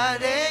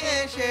lugar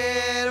em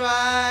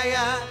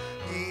Enxervaia,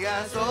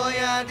 minha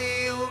sonha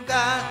de um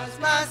lugar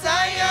mais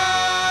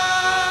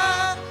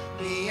allá,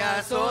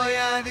 minha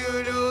sonha de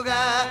um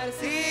lugar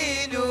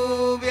sem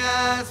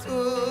nuvens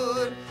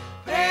escuras,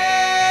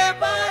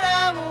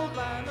 preparamos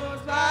para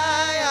nos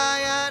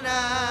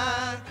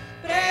baianar,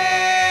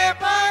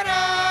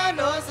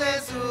 prepara-nos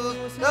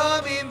Jesus,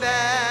 no bimbe,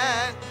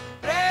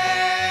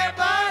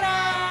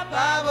 prepara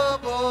para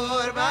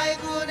por vai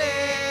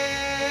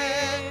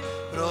cuner,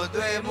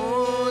 pronto é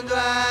mundo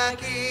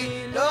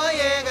aqui, não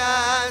chega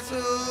a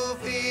su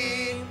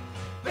fin,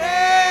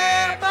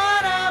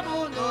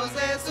 preparamos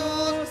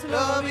Jesus,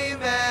 no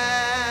bimbe,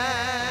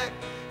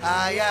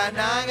 allá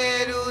na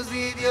luz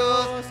de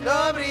Dios,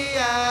 no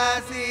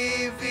brilla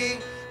sin fin,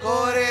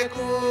 corre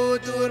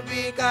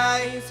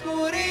turbica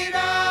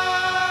escuridad,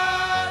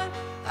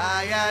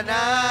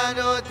 allá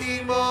no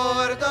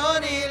timor,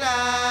 ni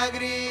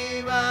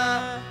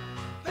lágrima,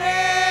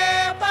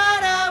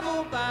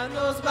 preparamos para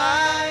nos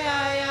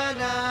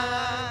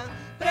baianar,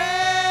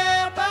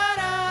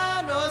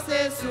 prepara-nos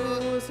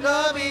Jesus,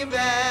 no bimbe,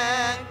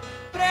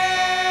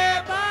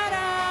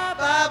 prepara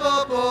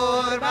para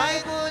por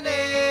vai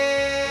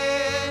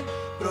cuner,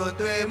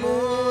 pronto é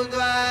mundo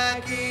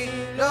aqui,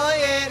 não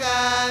chega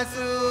a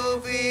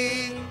su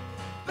fin,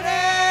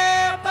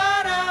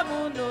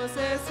 preparamos-nos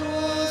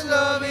Jesus,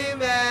 no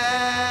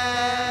bimbe.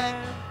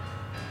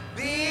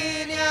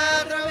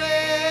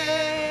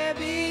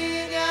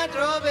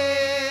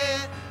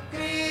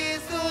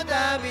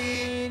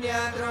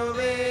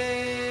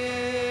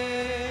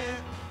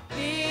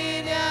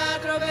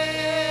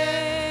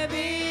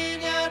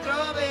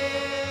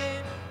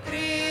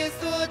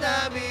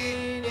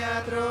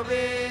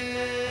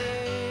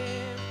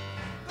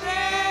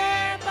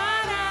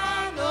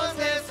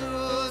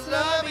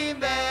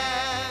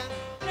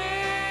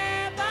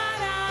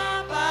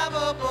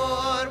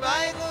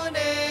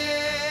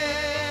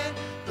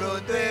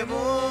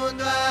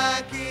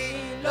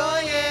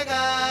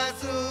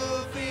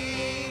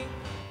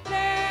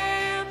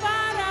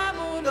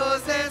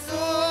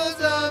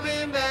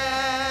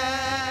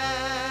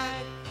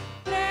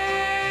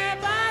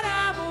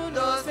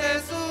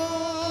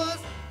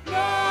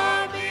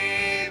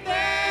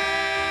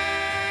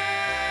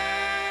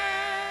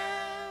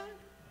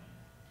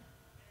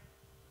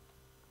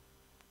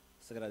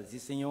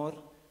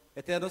 Señor.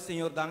 Eterno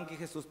Señor, danke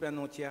Jesús por la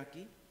noche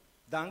aquí.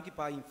 Danke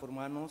para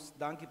informarnos,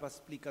 danke para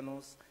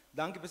explicarnos,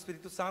 danke para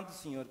Espíritu Santo,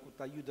 Señor, que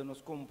te ayuda a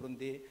nos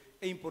comprender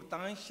la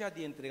importancia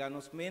de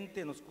entregarnos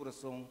mente y nos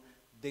corazón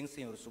del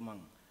Señor su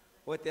mano.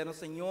 Oh eterno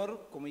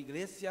Señor, como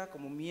iglesia,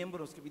 como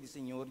miembros que pide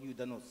Señor,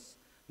 ayúdanos.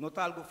 No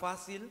está algo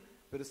fácil,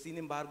 pero sin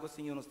embargo,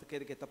 Señor, nos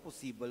quiere que está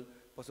posible,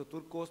 pues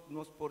tú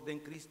nos por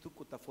en Cristo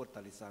que está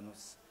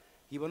fortalezando-nos.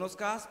 Guíbanos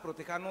casa,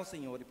 protegernos,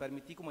 Señor, y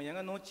permitir que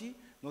mañana noche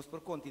nos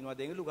por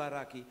continuar en el lugar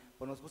aquí,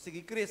 para nos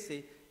seguir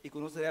crecer y que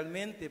nos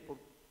realmente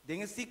por en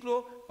el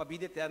ciclo para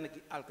vida eterna,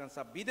 que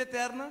alcanzar vida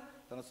eterna,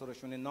 está nuestra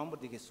oración en nombre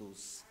de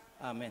Jesús.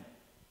 Amén.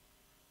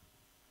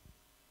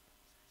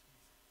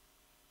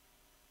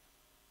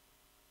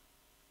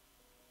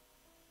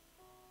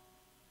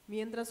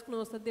 Mientras que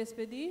nos está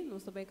despedir,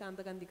 nos vai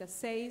cantar Cântica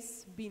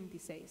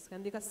 6:26.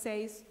 Cântica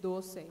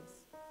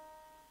 6:26.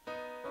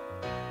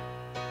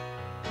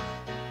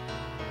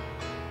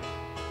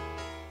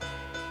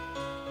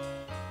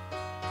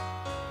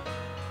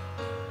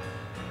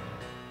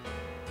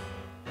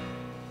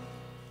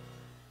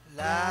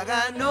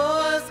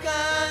 Láganos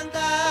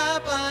canta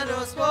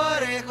panos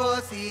por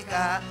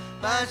ejosica,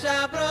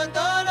 vaya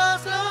pronto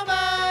nos lo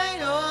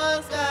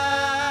bailos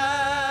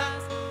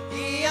gas,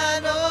 y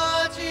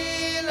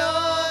anoche lo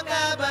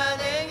acaban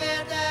en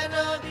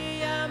eterno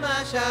día,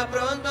 vaya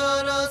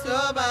pronto nos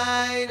lo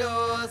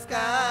bailos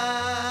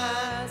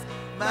gas,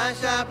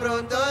 vaya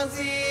pronto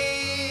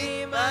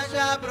sí,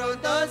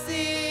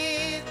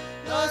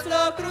 nos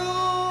lo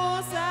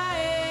cruza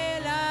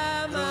el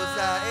amar.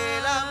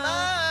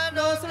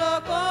 Nos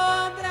lo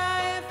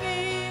contra el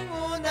fin,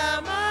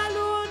 una mal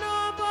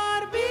uno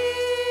por mil.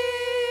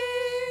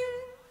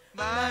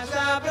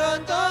 Vaya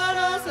pronto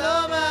nos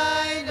lo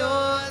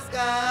bailos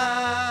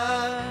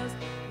gas,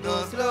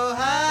 nos lo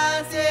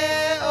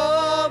hace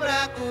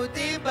obra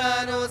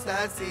cutipanos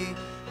así.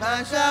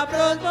 Vaya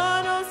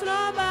pronto nos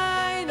lo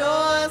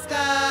bailos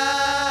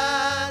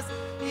gas,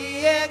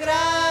 y es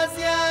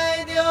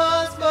gracia y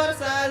Dios por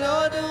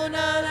salud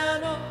una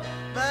no.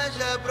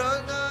 Vaya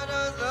pronto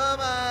nos lo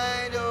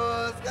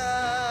bailos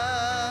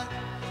gas,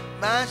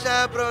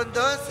 vaya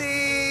pronto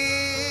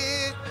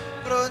sí,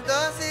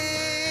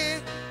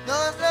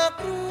 nos lo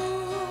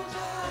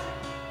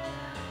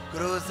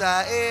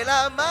cruza el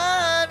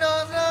amar,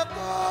 nos lo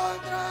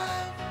contra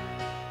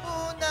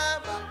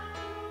una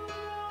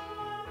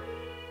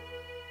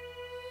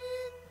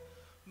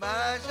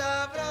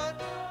vaya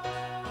pronto.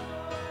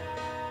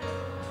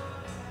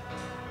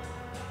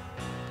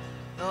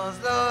 Nos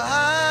lo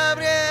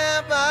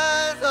abre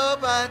paso,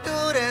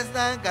 pastores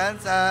están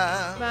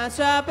cansados.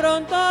 Vaya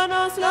pronto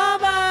nos lo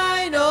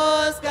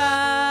bailos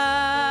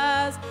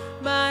gas,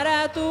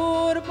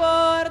 maratur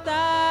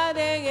porta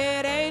en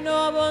el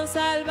reino bon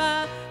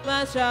salva.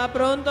 Vaya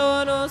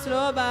pronto nos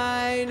lo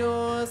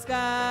bailos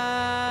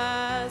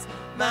gas,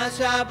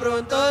 vaya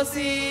pronto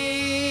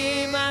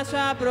sí,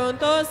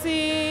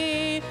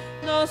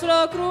 nos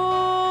lo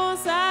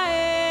cruza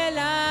el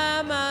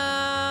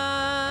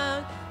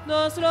amar,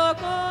 nos lo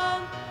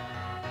con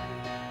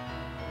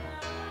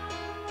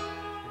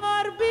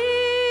por fin,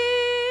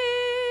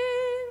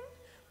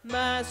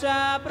 mas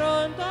ya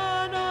pronto